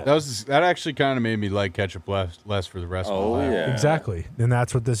like that. That actually kind of made me like ketchup less for the rest of Oh, my life. yeah. Exactly. And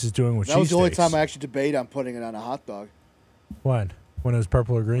that's what this is doing with That was the only cheesesteaks. time I actually debate on putting it on a hot dog. When? When it was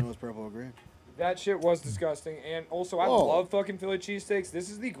purple or When green? it was purple or green. That shit was disgusting. And also, I Whoa. love fucking Philly cheesesteaks.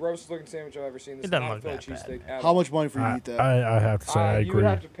 This is the grossest looking sandwich I've ever seen. This It is doesn't not a look Philly that bad. cheesesteak at How all. much money for you to eat that? I have to say, I You agree. would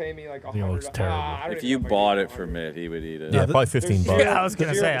have to pay me like think it looks $100. terrible. I don't If even you know if I bought could it get for 100. Mitt, he would eat it. Yeah, probably 15 bucks. Yeah, I was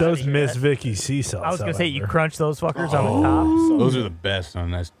gonna say. Those I mean, Miss Vicky sea sauce. I was gonna say you however. crunch those fuckers on the top. Those are the best on a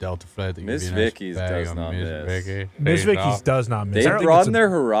nice Delta flat. That Miss give you a nice Vicky's bag does of not Miss miss. Vicky. Miss Take it Vicky's off. does not miss. They I think broadened it's a- their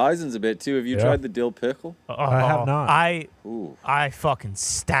horizons a bit too. Have you Yeah. tried the dill pickle? I have not. Ooh. I fucking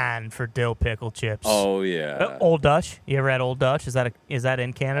stand for dill pickle chips. Oh yeah. Old Dutch. You ever had Old Dutch? Is that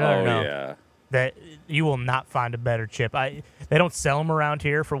in Canada or Oh no? yeah. That you will not find a better chip. They don't sell them around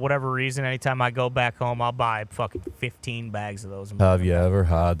here for whatever reason. Anytime I go back home, I'll buy fucking 15 bags of those. and Have you ever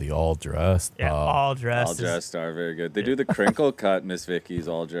had the all dressed? Yeah, all dressed. All dressed are very good. They do the crinkle cut. Miss Vicky's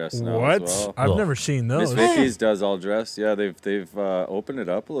all dressed now What? as well. I've Ugh. never seen Miss those. Vicky's does all dressed. Yeah, they've opened it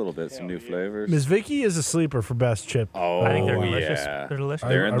up a little bit. Some new flavors. Miss Vicky is a sleeper for best chip. Oh I think they're delicious. yeah. They're delicious.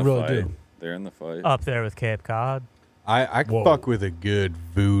 They're in I the really fight. do. They're in the fight. Up there with Cape Cod. I Whoa. fuck with a good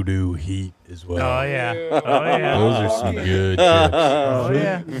voodoo heat as well. Oh yeah. Ew. Oh yeah. Those are some good chips. Oh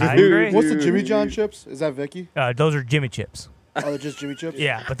yeah. I agree. What's the Jimmy John chips? Is that Vicky? Those are Jimmy chips. Oh, they're just Jimmy chips?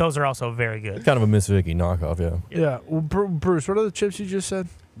 Yeah, but those are also very good. Kind of a Miss Vicky knockoff, yeah. Yeah. Well, Bruce, what are the chips you just said?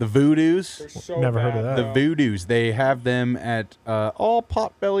 The voodoos. They're so Never heard of bad, that. The bro. voodoos. They have them at all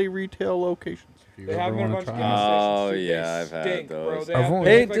Potbelly retail locations. If you They ever have them in a want bunch to of try gas them. Oh, stations, too. yeah, They I've had stink, Bro. those. They I've have, only-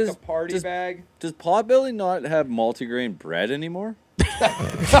 they Hey, make, like does- the party does- bag. Does Potbelly not have multigrain bread anymore?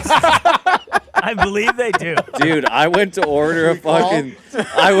 I believe they do. Dude, I went to order a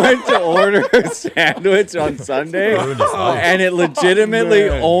sandwich on Sunday, and it legitimately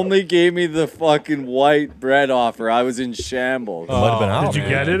only gave me the fucking white bread offer. I was in shambles. It might have been out. Did you man.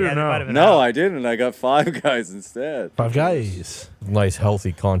 get it Yeah, or they might no? have been No, out. I didn't. I got Five Guys instead. Five Guys. Nice,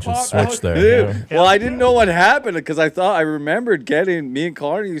 healthy conscience Pop- switch there. Dude, well, I didn't know what happened because I remembered getting, me and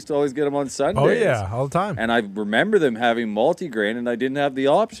Connor used to always get them on Sundays. Oh yeah, all the time. And I remember them having multi-grain, and I didn't have the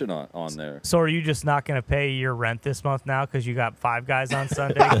option on there. So are you just not going to pay your rent this month now because you got Five Guys on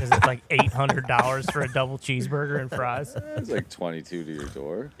Sunday? Because it's like $800 for a double cheeseburger and fries. It's like 22 to your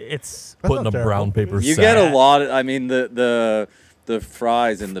door. It's Putting not a brown terrible. paper You sack. get a lot of, I mean, the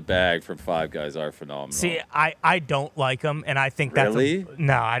fries in the bag from Five Guys are phenomenal. see, I don't like them, and I think that's Really?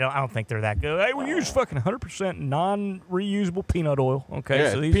 no, I don't think they're that good. Hey, we use fucking 100% non-reusable peanut oil. Okay,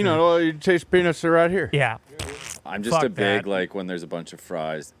 Yeah, so these peanut are, oil. You taste peanuts are right here. Yeah. I'm just Fuck a big, that. like, when there's a bunch of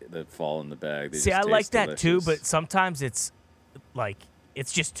fries that fall in the bag. They See, just I like taste that too, delicious. but sometimes it's like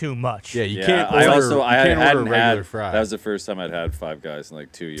it's just too much. Yeah, you Yeah, can't I order, also you I can't order hadn't regular had. fries. That was the first time I'd had Five Guys in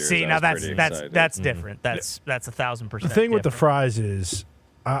like 2 years. See, I now was that's pretty that's excited. that's different. That's 1,000%. The thing with the different. fries is,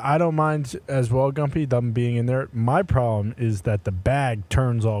 I don't mind as well, Gumpy, them being in there. My problem is that the bag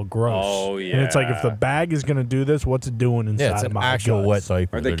turns all gross. Oh, And it's like, if the yeah. bag is gonna do this, what's it doing inside Yeah, it's of an my actual wet guts?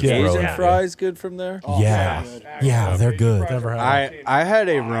 diaper. Are the they're just Cajun throwing it. fries good from there? Oh, Yeah. so good. Yeah, they're good. Never had I had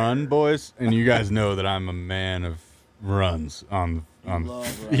a run, boys, and you guys know that I'm a man of runs on Love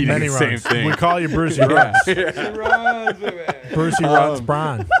runs. eating Many the same runs. thing. We call you Brucey Runs. He runs it, man. Brucey Runs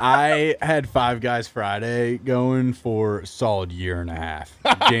Brian. I had Five Guys Friday going for a solid year and a half.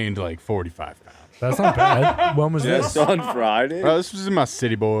 Gained like 45 pounds. That's not bad. When was Just this? on Friday? Bro, this was in my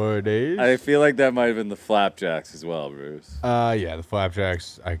city boy days. I feel like that might have been the flapjacks as well, Bruce. Yeah, the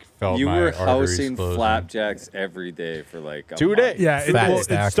flapjacks. I felt You my were arteries housing closing. flapjacks every day for like a 2 month. days. Yeah, Fat it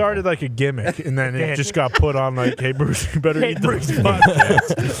stackable. started like a gimmick, and then it Yeah. just got put on like, hey, Bruce, you better Hey, eat Bruce. those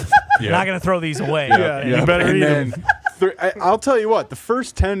flapjacks. You're not gonna throw these away. Yeah, you better and eat then them. I'll tell you what, the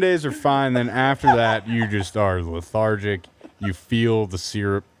first 10 days are fine. Then after that, you just are lethargic. You feel the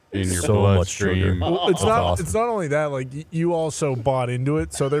syrup in your So much sugar. bloodstream. Well, it's That's not. awesome. It's not only that. Like you also bought into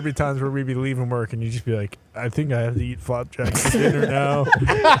it, so there'd be times where we'd be leaving work, and you'd just be like, "I think I have to eat flapjacks for dinner now."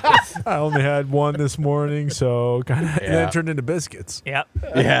 I only had one this morning, so kind of. And then Yeah. it turned into biscuits. Yep.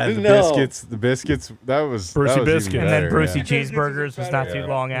 Yeah, the No. biscuits. The biscuits. That was Brucey that was even biscuit. And then better, Brucey yeah. cheeseburgers was not too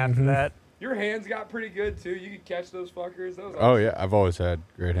long after that. Your hands got pretty good too. You could catch those fuckers. That was Oh yeah, I've always had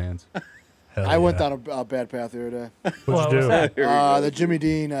great hands. Hell I went yeah. down a bad path the other day. What'd What you was do? that? Here we go. The Jimmy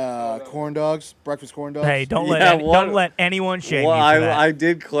Dean corn dogs, breakfast corn dogs. Hey, don't Yeah, let what- don't let anyone shame Well, you for that. I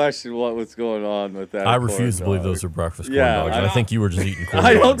did question what was going on with that. I corn refuse to believe dog. those are breakfast corn Yeah, dogs. I- I think you were just eating corn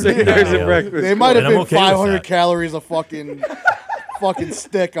I don't dogs. think there's Yeah. a breakfast. They might have And I'm been okay with 500 that. calories of fucking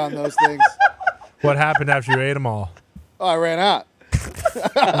stick on those things. What happened after you ate them all? Oh, I ran out.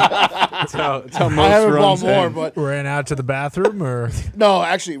 That's how most I haven't bought runs more, end. but Ran out to the bathroom, or no,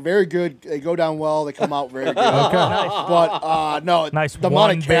 actually, very good. They go down well. They come out very good. But no, Nice the one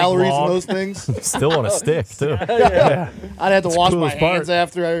amount of big calories in log. those things. Still on a stick, too. I'd have to wash my coolest part. hands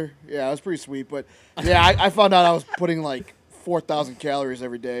after. Yeah, it was pretty sweet. But yeah, I found out I was putting like 4,000 calories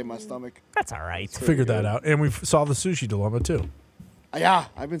every day in my stomach. That's all right. figured that out, and we solved the sushi dilemma too. Yeah,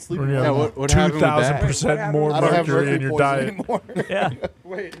 I've been sleeping. Yeah, well. what happened with that? 2,000% more I don't have mercury mercury in your poisoning diet. anymore. Yeah.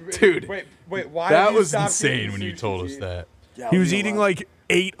 Wait, Dude, wait. Why? That did you was stop insane eating when you sushi, told us G? that. Yeah, He was we eating know like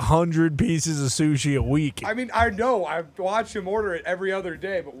 800 pieces of sushi a week. I mean, I know. I watch him order it every other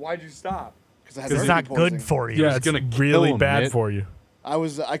day, but why'd you stop? 'Cause I had It's mercury not poisoning. good for you. Yeah, it's gonna really kill him, bad Mitt. for you.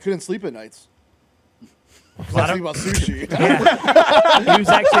 I couldn't sleep at nights. I was Lot of- thinking about sushi. Yeah. He was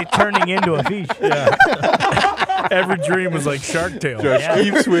actually turning into a fish. Every dream was like Shark Tale. Just Yeah.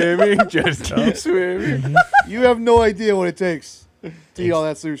 keep swimming. Just keep swimming. You have no idea what it takes to eat all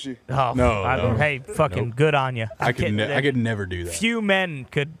that sushi. Oh, No, no. Hey, fucking Nope. good on you. I could never do that. Few men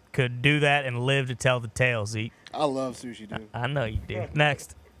could do that and live to tell the tale, Zeke. I love sushi, dude. I know you do.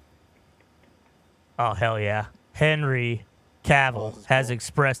 Next. Oh, hell yeah. Henry Cavill this is has cool.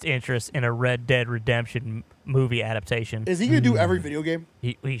 expressed interest in a Red Dead Redemption movie adaptation. Is he gonna do every video game?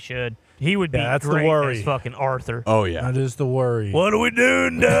 He should. He would be Yeah, that's the great worry. as fucking Arthur. Oh yeah. That is the worry. What are we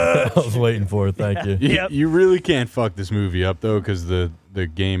doing, Dutch? I was waiting for it. Thank you. You, Yep. you really can't fuck this movie up though, because the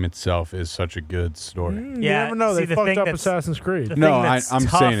game itself is such a good story. You Yeah, never know. see, They the fucked thing up that's- Assassin's Creed. the No, thing that's I'm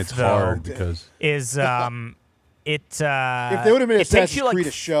tough, saying it's though, hard because Is it If they would have made it takes Assassin's you like Creed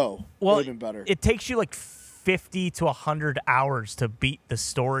a show, well, it would have been better. It takes you like 50 to 100 hours to beat the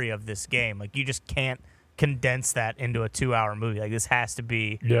story of this game. Like you just can't condense that into a 2-hour movie. Like this has to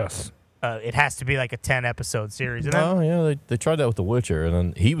be Yes. it has to be like a 10-episode series. And then Oh, yeah, they tried that with The Witcher, and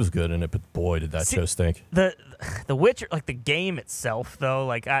then he was good in it, but boy, did that See- show stink. the Witcher, like the game itself, though,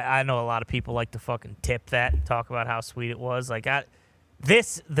 like I know a lot of people like to fucking tip that and talk about how sweet it was. Like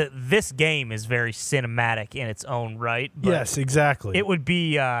this game is very cinematic in its own right. But Yes, exactly. it would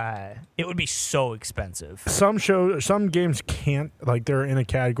be so expensive. Some games can't, like, they're in a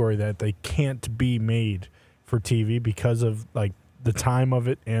category that they can't be made for TV because of like the time of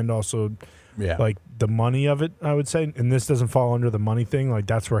it and also like the money of it, I would say. And this doesn't fall under the money thing. Like,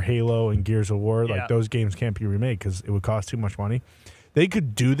 that's where Halo and Gears of War, like, those games can't be remade because it would cost too much money. They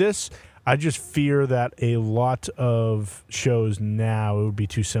could do this. I just fear that a lot of shows now it would be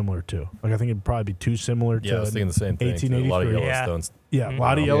too similar to. Like, I think it'd probably be too similar to. Yeah, I was thinking the same thing. A lot of 1883. Yellowstones. Yeah, a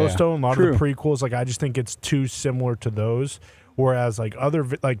lot of Yeah. Yellowstone, a lot True. of the prequels. Like, I just think it's too similar to those. Whereas, like,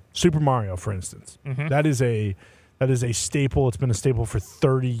 like Super Mario, for instance, that is a staple. It's been a staple for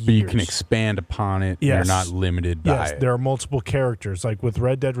 30 years. But you can expand upon it. Yes. You're not limited by Yes, it. there are multiple characters. Like with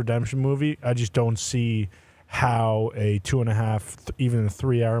Red Dead Redemption movie, I just don't see how a 2.5, even a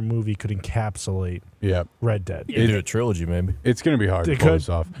 3-hour movie could encapsulate Yep. Red Dead. You do a trilogy, maybe. It's going to be hard to It pull could. this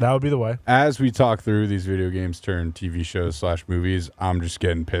off. That would be the way. As we talk through these video games turn TV shows / movies, I'm just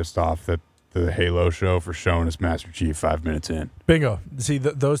getting pissed off that the Halo show for showing us Master Chief 5 minutes in. Bingo. See,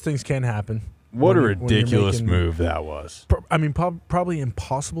 those things can happen. What a When you're ridiculous making- move that was. I mean, probably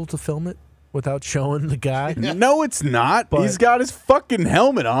impossible to film it without showing the guy. No, it's not. But- He's got his fucking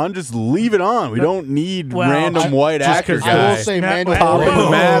helmet on. Just leave it on. We don't need Well, random white just actor 'cause I will guy say, No, Mando. wait, popping whoa,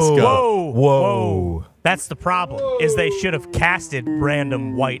 the mask up. Whoa. That's the problem. Is they should have casted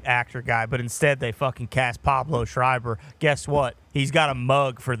random white actor guy, but instead they fucking cast Pablo Schreiber. Guess what? He's got a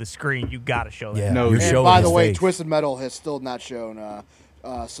mug for the screen. You got to show that. Yeah, No, you're and And showing by his the way, face. Twisted Metal has still not shown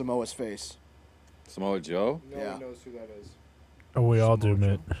Samoa's face. Samoa Joe. No Yeah. one knows who that is. Oh, we all do,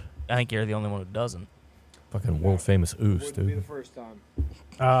 man. I think you're the only one who doesn't. Fucking world famous oos, Wouldn't be the dude. first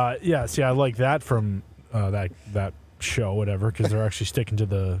time. Yeah, see, I like that from that show, whatever, because they're actually sticking to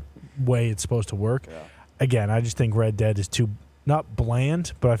the way it's supposed to work. Yeah. Again, I just think Red Dead is too, not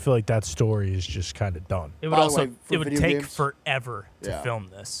bland, but I feel like that story is just kind of done. It would By the also way, for it would video take games- forever to Yeah. film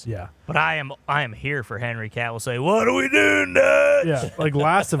this. Yeah. But I am here for Henry Cavill say, "What are we doing, Dutch?" Yeah, like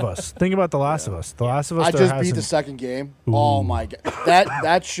Last of Us. Think about The Last of Us. The Last of Us. I there just beat hasn't- the second game. Oh my god,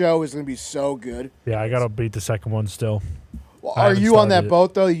 that show is gonna be so good. Yeah, I gotta beat the second one still. Well, I are haven't you on started that it.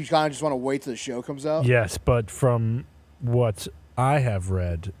 boat though? You kind of just want to wait till the show comes out. Yes, but from what I have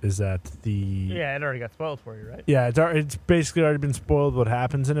read is that the Yeah, it already got spoiled for you, right? yeah, it's basically already been spoiled what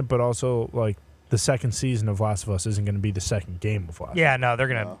happens in it, but also like the second season of Last of Us isn't going to be the second game of Last. Yeah, no, they're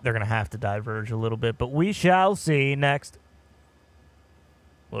gonna No. they're gonna have to diverge a little bit, but we shall see next.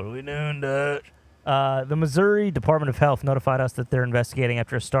 What are we doing, Dutch? The Missouri Department of Health notified us that they're investigating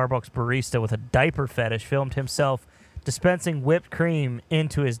after a Starbucks barista with a diaper fetish filmed himself dispensing whipped cream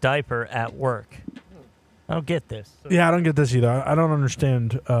into his diaper at work. I don't get this. Yeah, I don't get this either. I don't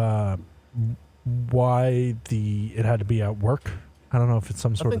understand why it had to be at work. I don't know if it's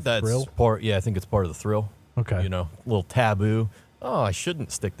some I sort think of that's thrill. part. Yeah, I think it's part of the thrill. Okay. You know, a little taboo. Oh, I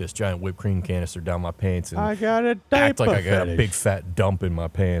shouldn't stick this giant whipped cream canister down my pants and I got a diaper act like I got a fetish. big fat dump in my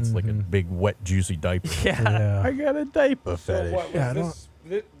pants, like a Mhm. big wet juicy diaper. Yeah. I got a diaper So fetish. what was Yeah, I this?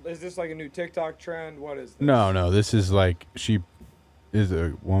 Is this like a new TikTok trend? What is this? No, this is like she is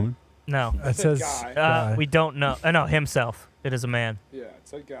a woman. No. It says guy. guy. We don't know. No, himself. It is a man. Yeah,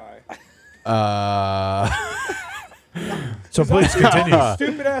 it's a guy. So please continue.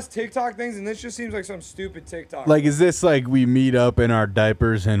 Stupid ass TikTok things, and this just seems like some stupid TikTok. Like, is this like we meet up in our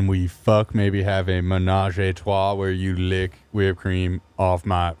diapers and we fuck? Maybe have a menage a trois where you lick whipped cream off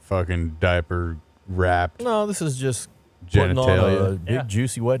my fucking diaper wrapped No, this is just putting on a genitalia. big Yeah.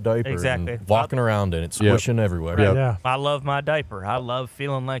 juicy wet diaper Exactly. and walking around in it, Yep. squishing everywhere. Yep. Yeah. I love my diaper. I love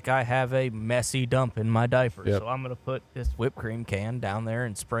feeling like I have a messy dump in my diaper. Yep. So I'm gonna put this whipped cream can down there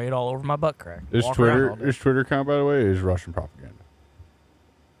and spray it all over my butt crack. This Walk around Twitter, all day. this Twitter account, by the way, is Russian propaganda.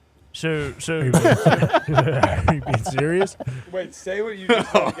 So Are you being serious? Wait, say what you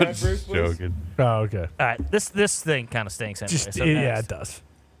just said again, Bruce, please. Joking. Oh, okay. all right, this thing kind of stinks anyway. Just so yeah, next. it does.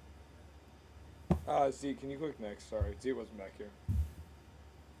 Z, can you click next? Sorry, Z wasn't back here.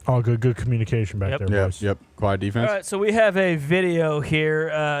 All good communication back Yep. there, Yep, boys. yep. Quiet defense. All right, so we have a video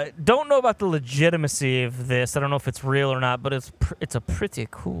here. Don't know about the legitimacy of this. I don't know if it's real or not, but it's a pretty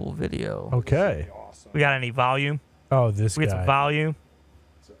cool video. Okay. Awesome. We got any volume? Oh, this We got guy. some volume.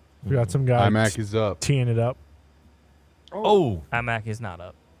 We got some guy iMac is up. teeing it up. Oh, iMac is not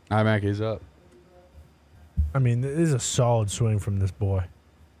up. iMac is up. I mean, this is a solid swing from this boy.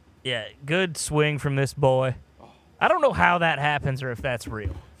 Yeah, good swing from this boy. I don't know how that happens or if that's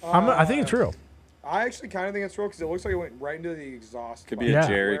real. I think it's real. I actually kind of think it's real because it looks like it went right into the exhaust. Could pipe. be a Yeah.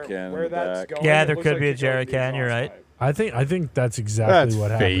 jerry Where- can Where in the that's back. going. Yeah, it there looks could like be a it goes into jerry the can, you're exhaust right. pipe. I think that's exactly That's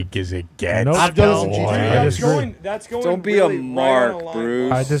what happened. fake as it gets. Nope. I've done this in Boy. GTA. I That's disagree. going Don't be really a right mark, on the line, Bruce.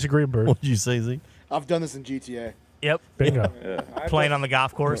 bro. I disagree, Bert. What'd you say, Z? I've done this in GTA. Yep. Bingo. Yeah. I've Playing done- on the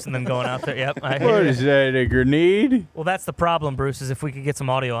golf course and then going out there. Yep. I hear What you. is that, a grenade? Well, that's the problem, Bruce, is if we could get some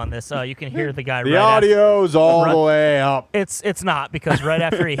audio on this, you can hear the guy The right after. audio's all Right. the way up. It's not, because right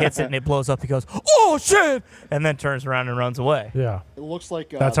after he hits it and it blows up, he goes, "Oh, shit!" and then turns around and runs away. Yeah. It looks like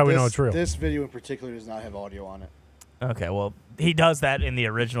That's how we know this- it's real. This video in particular does not have audio on it. Okay, well, he does that in the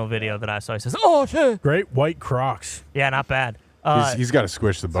original video that I saw. He says, "Oh, shit!" Great white Crocs. Yeah, not bad. He's got to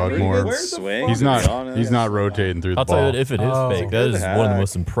squish the bug Pretty more. good Where the swing. fuck He's is not. to be honest. He's not rotating through the I'll ball. tell you, if it is Oh. fake, that is Good one of the hack.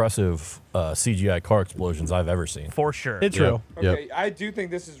 most impressive CGI car explosions I've ever seen. For sure. It's Yeah. real. Okay, I do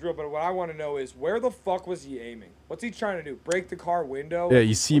think this is real, but what I want to know is where the fuck was he aiming? What's he trying to do? Break the car window? Yeah,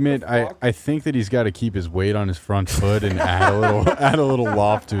 you see, What the man, fuck? I think that he's got to keep his weight on his front foot and add a little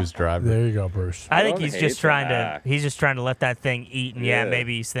loft to his driver. There you go, Bruce. I think don't he's hate just the trying to hack. let that thing eat, and yeah, Yeah.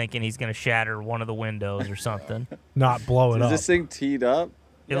 maybe he's thinking he's gonna shatter one of the windows or something. Not blow it Is up. this thing teed up?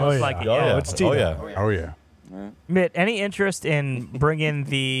 It Oh, looks yeah. like it. Oh Yeah. yeah, it's oh teed yeah. up. Oh yeah. Mitt, any interest in bringing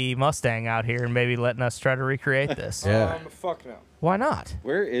the Mustang out here and maybe letting us try to recreate this? Yeah. Fuck no. Why not?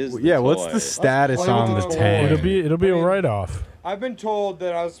 Where is the Yeah. What's toy? the status play with on the the toy. tank? It'll be I a mean- write-off. I've been told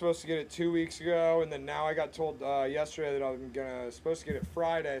that I was supposed to get it 2 weeks ago, and then now I got told yesterday that I'm supposed to get it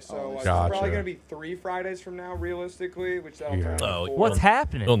Friday. So it's Gotcha. probably gonna be 3 Fridays from now, realistically, which that'll Yeah. turn into Oh, 4. What's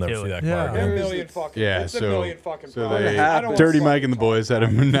happening You'll never to see it? that Yeah. car A again. million fucking. Yeah, It's a so- million fucking. So problems. they, I don't Dirty wanna Mike and the fucking boys had a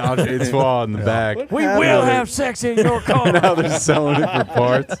menage a trois in the back. We Now will they're- have sex in your car. Now they're selling it for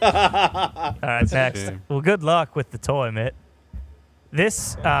parts. All right, next. shame. Well, good luck with the toy, Mitt.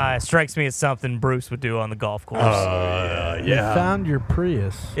 This strikes me as something Bruce would do on the golf course. You found your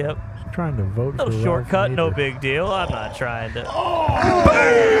Prius. Yep. Trying to vote for Little Ralph shortcut, no Nader. big deal. I'm not trying to.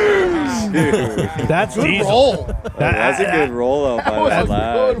 That's Good diesel. roll. That's a good rollout by that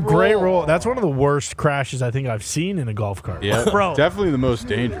lad. Great roll. That's one of the worst crashes I think I've seen in a golf cart. Yeah, Bro. definitely the most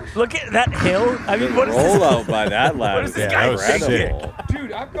dangerous. Look at that hill. I mean, what is this? Rollout by that lad. What is is this guy incredible.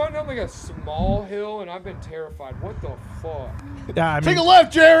 Dude, I've gone down like a small hill and I've been terrified. What the fuck? Yeah, I Take mean, a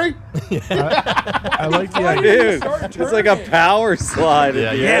left, Jerry. I like the Why idea. did you Dude, start it's like a turning? power slide. Yeah,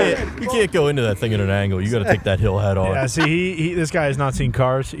 at the yeah. end. You can't go into that thing at an angle. You got to take that hill head on. Yeah, see, this guy has not seen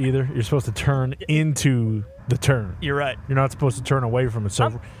cars either. You're supposed to turn into the turn. You're right. You're not supposed to turn away from it.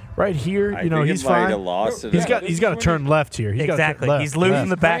 So right here, I you know, think he's it might have fine. lost it. He's Yeah, got this he's is got to when turn he- left here. He's Exactly. Got to He's losing left.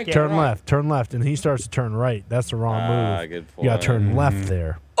 the back Crank end. Turn Right. left, turn left, and he starts to turn right. That's the wrong move. Good You got to point. turn left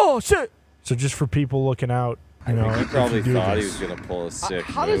there. Oh shit! So just for people looking out, you know, He if probably you do thought he this. was gonna pull a sick.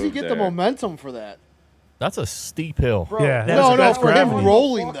 How does he move get the there. momentum for that? That's a steep hill. Bro, Yeah, that's- no, no, for him gravity.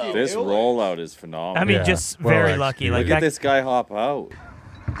 rolling though. This rollout is phenomenal. I mean, Yeah. just Well very lucky. executed. Like Look at that. this guy hop out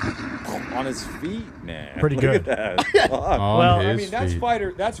on his feet, man. Pretty Look good. At that. Fuck. On Well, his I mean, that's feet. fight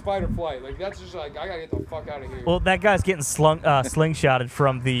or flight. Like, that's just like, I gotta get the fuck out of here. Well, that guy's getting slingshotted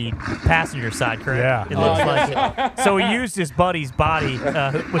from the passenger side, correct? Yeah. It looks like it. So he used his buddy's body,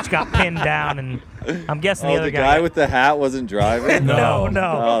 which got pinned down, and I'm guessing the Oh, other the guy with the hat wasn't driving. No, Oh,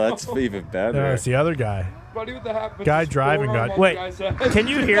 no. that's even better. No, it's the other guy. Buddy with the hat, but Guy just driving forearm got- on the Wait, guy's head. Can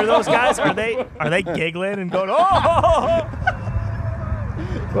you hear those guys? Are they giggling and going, oh?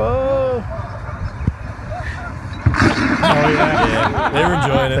 Oh, yeah. Yeah, they were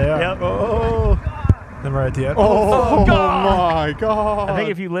enjoying They it. are. Yep. Oh. Then right at the end. Oh, God. my god! I think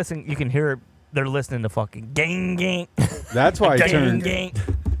if you listen, you can hear they're listening to fucking gang gang, That's why I gang turned. gang,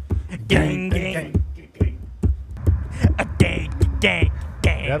 gang gang, gang gang.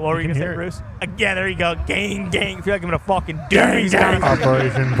 Yep, What were you you can gonna say, hear it. Bruce? Yeah, there you go. Gang gang. I feel like I'm in a fucking gang gang.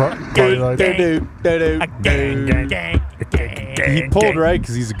 Operation Party Lights. Gang, gang, gang, gang. He pulled right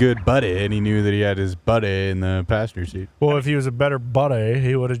because he's a good buddy, and he knew that he had his buddy in the passenger seat. Well, if he was a better buddy,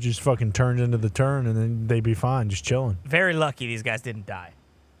 he would have just fucking turned into the turn, and then they'd be fine, just chilling. Very lucky these guys didn't die.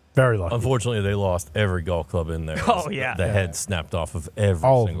 Very lucky. Unfortunately, they lost every golf club in there. Oh, yeah. The head snapped off of every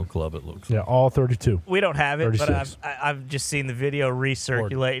All of single them. club, it looks Yeah, like. all 32. We don't have it, but 36. I've just seen the video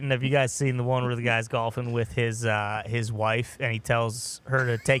recirculating. Have you guys seen the one where the guy's golfing with his wife, and he tells her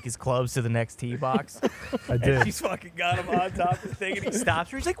to take his clubs to the next tee box? I And did. she's fucking got him on top of the thing, and he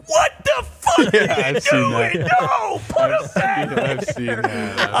stops her. He's like, "What the fuck Yeah, are you I've seen doing? that. No, put him back." I've seen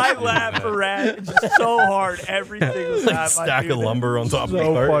that. I laugh for Rat just so hard every single time. I Stack do of that. lumber on top of the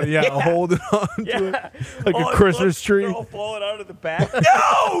So cart. funny. Yeah, holding on to it. Yeah. Like All a the Christmas clubs, tree. They're all falling out of the back.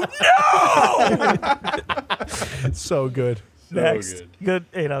 No, no. It's so good. Next, good.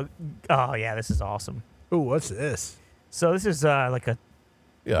 You know. Oh yeah, this is awesome. Ooh, what's this? So this is like a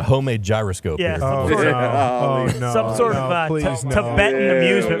Yeah, homemade gyroscope. Yeah, here. some Oh, sort of- no. Oh, no. some sort no, of please, no. Tibetan Yeah.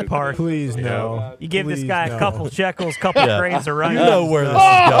 amusement park. Please, no. You give this Please, guy no. a couple shekels, couple Yeah. grains of rice. You know where this is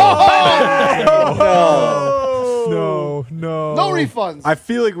going. No, no. No refunds. I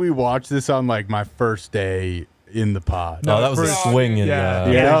feel like we watched this on like my first day in the pod. No, that was a swing in. Yeah, Yeah.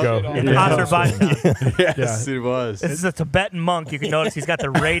 there you Yeah. go. In Yeah. Azerbaijan. Yes, it was. This is a Tibetan monk. You can notice he's got the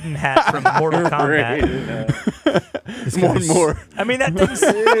Raiden hat from Mortal Kombat. One more. I mean, that thing's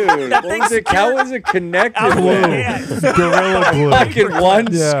Dude, that what thing's was it? How was it connected? out Glue. yeah. Gorilla glue. Fucking one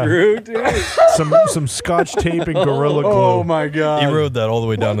Yeah. screw, dude. Some scotch tape and gorilla glue. Oh my god. He rode that all the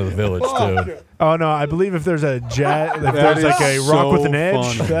way down to the village too. Oh no, I believe if there's a jet, if there's is like a rock so with an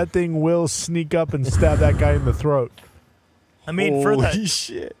edge, funny. that thing will sneak up and stab that guy in the throat. I mean, for Holy the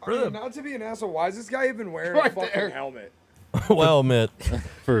shit. I mean, not to be an asshole, why is this guy even wearing Right a fucking there. helmet? Well, Mitt.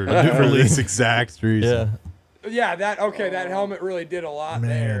 For this exact reason. Yeah. Yeah, that helmet really did a lot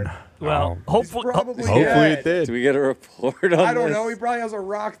there. Man, well, Oh. hopefully, probably Hopefully dead. it did. Do we get a report on I don't this? know. He probably has a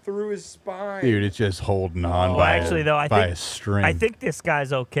rock through his spine. Dude, it's just holding on Well, by, actually, though, I by think- a string. I think this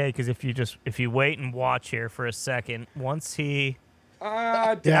guy's okay because if you wait and watch here for a second, once he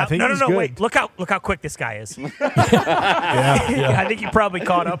yeah, I think no, he's no, good. wait, look how quick this guy is. Yeah. I think you probably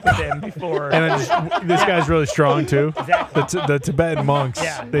caught up with him before. And this guy's really strong too. Exactly. The Tibetan monks,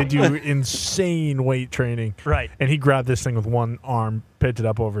 Yeah. they do insane weight training. Right. And he grabbed this thing with one arm, picked it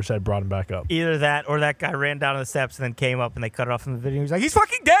up over his head, brought him back up. Either that or that guy ran down the steps and then came up and they cut it off in the video. He's like, he's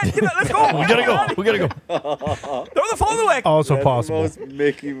fucking dead. Let's go. We gotta go. We gotta go. Throw the phone away. Also That's possible. the most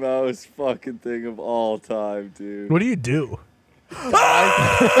Mickey Mouse fucking thing of all time, dude. What do you do?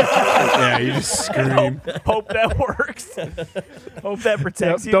 yeah, you just scream. Hope that works. Hope that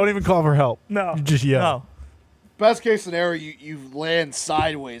protects you. Don't even call for help. No. You just yell. No. Best case scenario, you land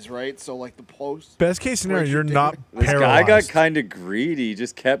sideways, right? So like the post. Best case scenario, Where'd you you're dig not it? This paralyzed. guy got kind of greedy. He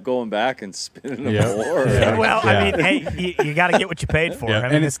just kept going back and spinning the Yeah. board. Yeah. Well, Yeah. I mean, hey, you got to get what you paid for. Yeah, I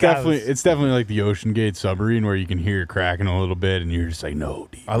mean, and this it's guy definitely like the Ocean Gate submarine where you can hear it cracking a little bit, and you're just like, no,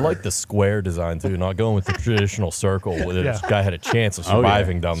 deeper. I like the square design too, not going with the traditional circle where this Yeah. guy had a chance of Oh, yeah.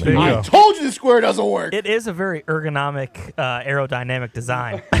 surviving down the Bingo. hill. I told you the square doesn't work. It is a very ergonomic, aerodynamic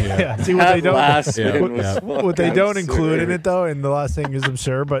design. Yeah. See what That they don't. last Yeah. spin was Yeah. What they fucking don't include in absurd. it though, and the last thing is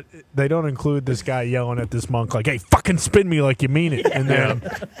absurd, but they don't include this guy yelling at this monk like, "Hey, fucking spin me like you mean it." And then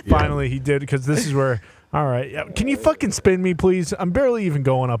finally he did, because this is where, all right, yeah, can you fucking spin me, please? I'm barely even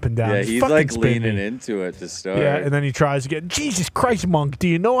going up and down. Yeah, Just he's fucking like spin leaning me. into it to start. Yeah, and then he tries again. Jesus Christ, monk, do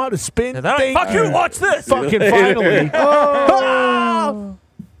you know how to spin? And then, Thank fuck you, watch this. Fucking finally. Oh.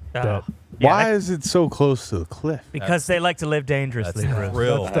 Uh, Why is it so close to the cliff? because they like to live dangerously, That's Bruce.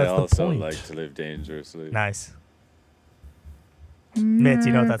 real. That's I the also point. like to live dangerously. Nice. Mitch,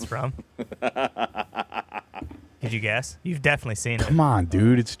 you know what that's from? Did you guess? You've definitely seen it. Come on,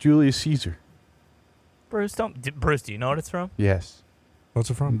 dude. It's Julius Caesar. Bruce, Bruce, do you know what it's from? Yes. What's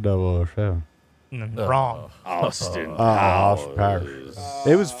it from? 007. Wrong. Austin Austin Powers.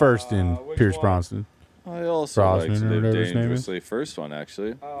 It was first in which Pierce one? Brosnan. I also Brosnan like to or live whatever his name is. dangerously. First one,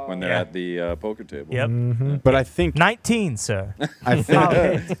 actually, when they're Yeah. at the poker table. Yep. Mm-hmm. But I think 19, sir. I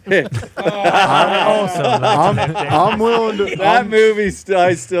think Also, I'm willing to That movie,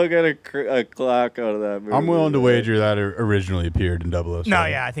 I still get a clock out of that movie. I'm willing to wager that it originally appeared in 007. no,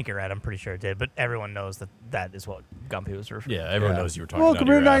 yeah, I think you're right. I'm pretty sure it did, but everyone knows that is what Gumpy was referring. Yeah, everyone knows you were talking Welcome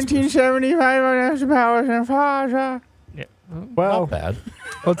out to of your ass, Bruce. 1975 on Austin Powers and Plaza. Yeah. Well, Not bad.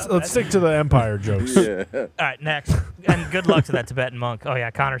 let's stick to the Empire jokes. Yeah. All right, next, and good luck to that Tibetan monk. Oh yeah,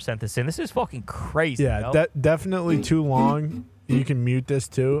 Connor sent this in. This is fucking crazy. Yeah, yo. that definitely too long. You can mute this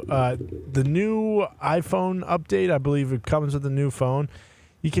too. The new iPhone update, I believe it comes with a new phone.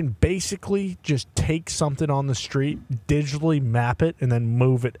 You can basically just take something on the street, digitally map it, and then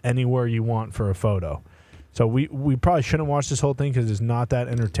move it anywhere you want for a photo. So we probably shouldn't watch this whole thing because it's not that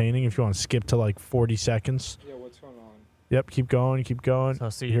entertaining. If you want to skip to like 40 seconds. Yeah, what's going on? Yep, keep going, keep going. So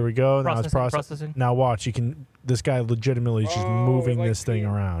see, Here we go. Now it's processing. Now watch. You can. This guy legitimately is just Oh, moving like this thing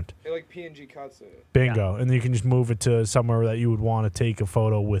PNG. around. It like PNG cuts it. Bingo. And then you can just move it to somewhere that you would want to take a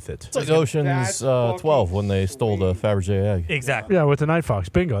photo with it. It's like That's Ocean's fucking 12 when they stole the sweet. Fabergé egg. Exactly. Yeah, with the Night Fox.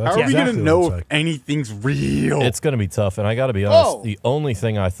 Bingo. That's How are we exactly going to what know it's if like. anything's real? It's going to be tough, and I got to be honest. Oh. The only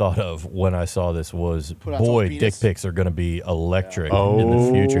thing I thought of when I saw this was, Put out some boy, penis. dick pics are going to be electric Oh, in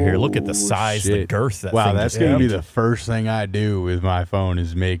the future here. Look at the size, the shit. girth that Wow, thing that's just going to be needs. the first thing I do with my phone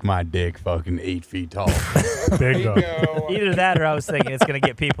is make my dick fucking 8 feet tall. Bingo. Bingo. Either that, or I was thinking it's gonna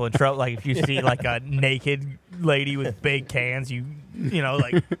get people in trouble. Like if you see like a naked lady with big cans, you know,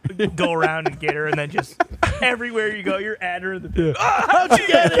 like go around and get her, and then just Everywhere you go, you're at her in the picture. How'd you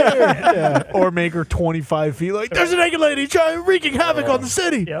get here? Yeah. Or make her 25 feet. Like, there's a naked lady trying wreaking havoc on the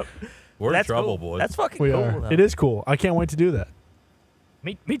city. Yep. We're That's in trouble, cool. boys. That's fucking We cool. are. though. It is cool. I can't wait to do that.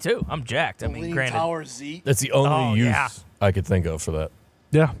 Me too. I'm jacked. I The mean, Lean granted. Tower Z. That's the only Oh, use yeah. I could think of for that.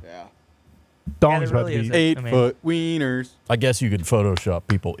 Yeah. Yeah. Dawn's there about really to be. is. 8-foot wieners. I guess you could Photoshop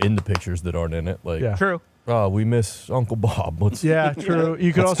people in the pictures that aren't in it. Like, Yeah. True. oh, we miss Uncle Bob. Let's, Yeah, true.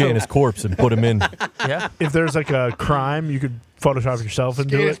 You could let's also, scan his corpse and put him in. Yeah. if there's like a crime, you could Photoshop yourself and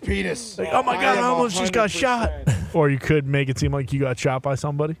do Gator's it. penis. Like, oh my God, I almost just got shot. 100%. Or you could make it seem like you got shot by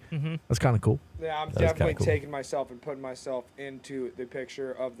somebody. Mm-hmm. That's kind of cool. Yeah, I'm That is kinda definitely cool. taking myself and putting myself into the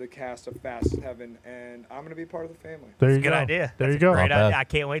picture of the cast of Fast Heaven, and I'm gonna be part of the family. There you Good go. idea. There That's you a go. Great Not bad. idea. I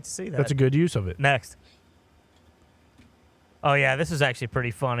can't wait to see that. That's a good use of it. Next. Oh yeah, this is actually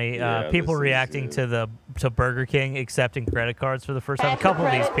pretty funny. Yeah, People this is reacting good. to Burger King accepting credit cards for the first time. A couple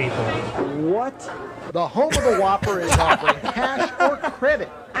of these people. The home of the Whopper is offering cash or credit.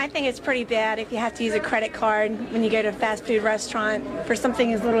 I think it's pretty bad if you have to use a credit card when you go to a fast food restaurant for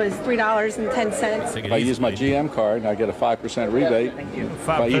something as little as $3.10. Take it If I easy, use my lady. GM card, I get a 5% rebate. If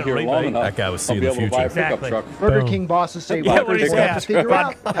I 5% eat here long rebate. enough, That guy was I'll seeing be the able to buy a future. pickup Exactly. truck. Burger for King bosses say Yeah, what do you workers have to say? figure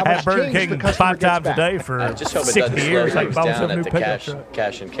out how Had much Burger change the King customer 5 gets times a back. day for I just hope it 60 doesn't slow years. Like things Bubba's down a new at the pickup cash, truck.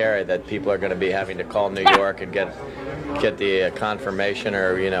 cash and carry, that people are going to be having to call New York and get the confirmation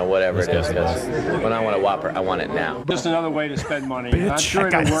or whatever it is. Because when I want a Whopper, I want it now. Just another way to spend money. Bitch. I'm sure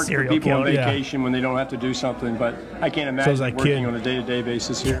That guy's it'll a work for serial people on killer. Yeah. vacation when they don't have to do something, but I can't imagine that working kid. on a day-to-day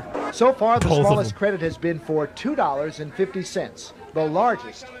basis here. So far, the Both of smallest them. credit has been for $2.50. The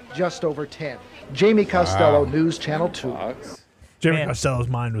largest, just over 10. Jamie Costello, News Channel 2. Bucks. Jimmy Man. Costello's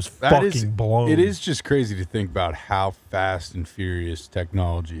mind was That fucking is- blown. It is just crazy to think about how fast and furious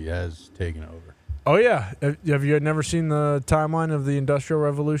technology has taken over. Oh yeah. Have you never seen the timeline of the Industrial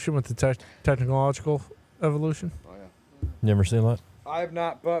Revolution with the technological evolution? Never seen that? I have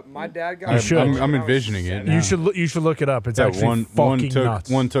not, but my dad got. You it should. when I'm I was envisioning it 7. now. You should look it up. It's Yeah, actually one fucking took nuts.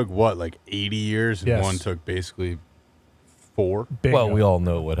 one took what, like 80 years, and Yes. one took basically 4. Bingo. Well, we all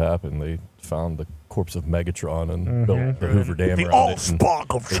know what happened. They found the corpse of Megatron and built the Hoover Dam The around it. and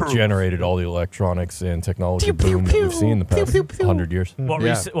allspark of it truth. generated all the electronics and technology boom that we've seen in the past 100 years. What were,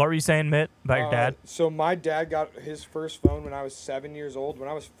 Yeah. what were you saying, Mitt, about your dad? So my dad got his first phone when I was 7 years old. When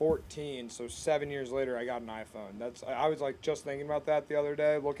I was 14, so 7 years later, I got an iPhone. I was like just thinking about that the other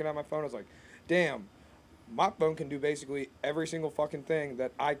day, looking at my phone. I was like, damn, my phone can do basically every single fucking thing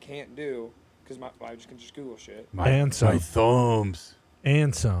that I can't do because I just can just Google shit And some. My thumbs.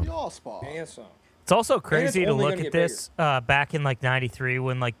 And some. Y'all spot. and some. It's also crazy to only look gonna at get this back in like '93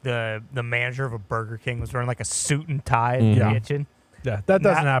 when like the manager of a Burger King was wearing like a suit and tie in the Yeah. kitchen. Yeah, that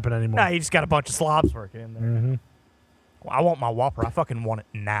doesn't Nah. happen anymore. Nah, you just got a bunch of slobs working in there. Mhm. Well, I want my Whopper. I fucking want it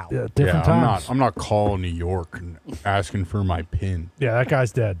now. Yeah, different times. I'm not calling New York and asking for my pin. Yeah, that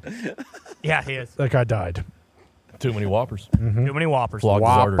guy's dead. Yeah, he is. That guy died. Too many Whoppers. Too many Whoppers. Clogged his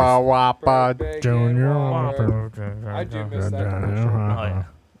arteries. Wappa. Bacon, Junior Whopper. Whopper. I do miss that commercial. Oh, yeah.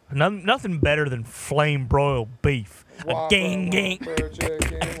 Nothing better than flame broiled beef. A Whopper, gang gang. Whopper,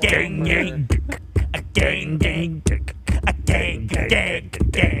 chicken, Gang Whopper. gang. A gang gang. A gang gang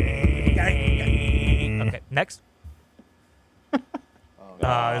gang. Okay, next.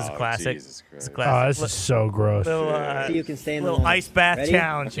 This is a classic. Jesus It's a Christ. Oh, classic. this is so gross. Little, You can stay in the little longest. ice bath Ready?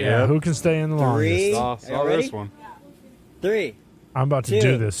 challenge. Yeah, who can stay in the Three. longest? Saw ready? this one. 3, I'm about to 2,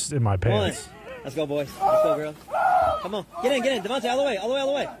 do this in my 1. pants. Let's go, boys. Let's go, girls. Come on. Get in. Devontae, all the way. All the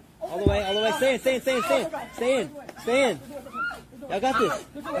way. Stay in. Y'all got this.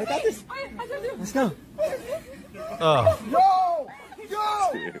 Let's go.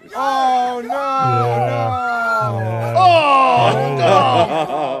 Oh no!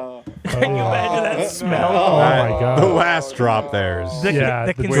 Can you imagine that smell? Oh my god. The last drop there is. The, Yeah,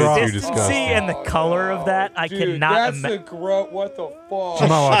 the the consistency disgusting. and the color of that, I Dude, cannot that's imagine. what the fuck? I'm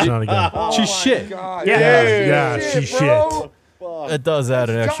not watching that again. Oh She's my shit. God. Yeah, she bro. It does add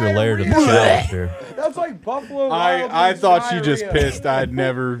an extra layer to the Diarrhea. challenge here. That's like Buffalo Wild I Wings thought you just diarrhea. pissed. I'd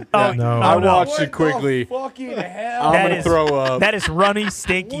never. Oh, no. I no. watched What it quickly. the fucking hell? I'm That gonna is- throw up. That is runny,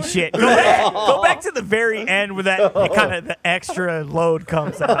 stinky shit. Go back to the very end where that kind of the extra load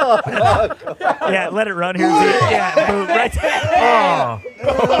comes out. Yeah, let it run here. Yeah, boom, right there.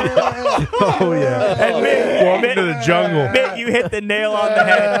 Oh yeah. And Mitt, Welcome to the jungle. Mitt, you hit the nail on the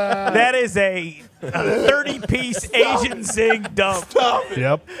head. That is a 30-piece Asian zing dump.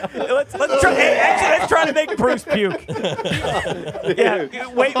 Yep. Let's try. Hey, actually, let's try to make Bruce puke. Yeah,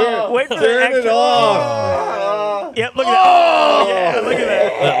 wait for the extra. Yep, look at that. Oh, yeah, look at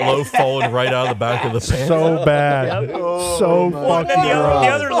that. That loaf falling right out of the back of the pants. So bad. So Well, then fucking the gross.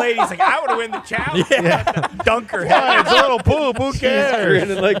 other lady's like, I would have win the challenge. Dunk her head. It's a little poop. Who She's cares?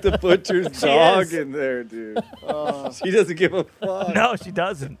 grinning like the butcher's She dog is. in there, dude. She doesn't give a fuck. No, she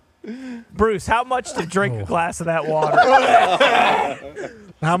doesn't. Bruce, how much to drink a glass of that water?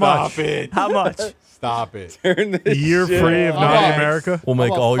 How much? Stop it. How much? Stop it. Turn this A year shit free of off. Naughty America? We'll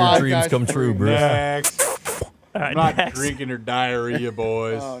make about all your five dreams guys come for true, you? Bruce. Next. All right, I'm not next. drinking her diarrhea,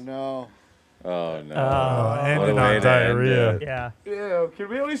 boys. Oh no. Oh no. and What a on way to end diarrhea. it. Yeah. Ew, can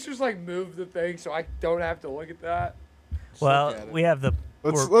we at least just like move the thing so I don't have to look at that? Well, we have the.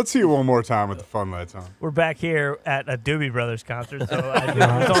 Let's see it one more time with the fun lights on. We're back here at a Doobie Brothers concert, so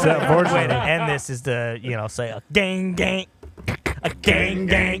there's only one way to end this is to, say a gang gang, a gang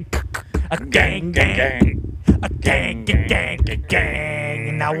gang, a gang gang, a gang gang gang gang gang,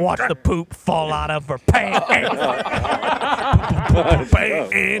 and now watch the poop fall out of her pants.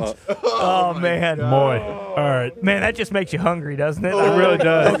 Pants. Oh man, Boy. All right. man, that just makes you hungry, doesn't it? It really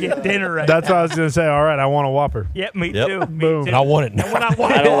does. Go get dinner right That's now. what I was going to say. All right, I want a Whopper. Yep, me Yep. too. Me Boom. too. And I want it now. And when I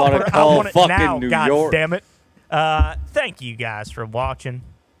want I don't wanna Whopper, call I want it fucking now. New God York. damn it! Thank you guys for watching.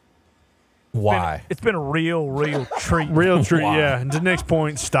 Why? It's been a real treat. Real treat, Wow. yeah. And to Nick's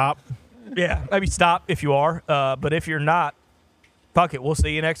point, stop. Yeah, maybe stop if you are, but if you're not, fuck it. We'll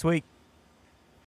see you next week.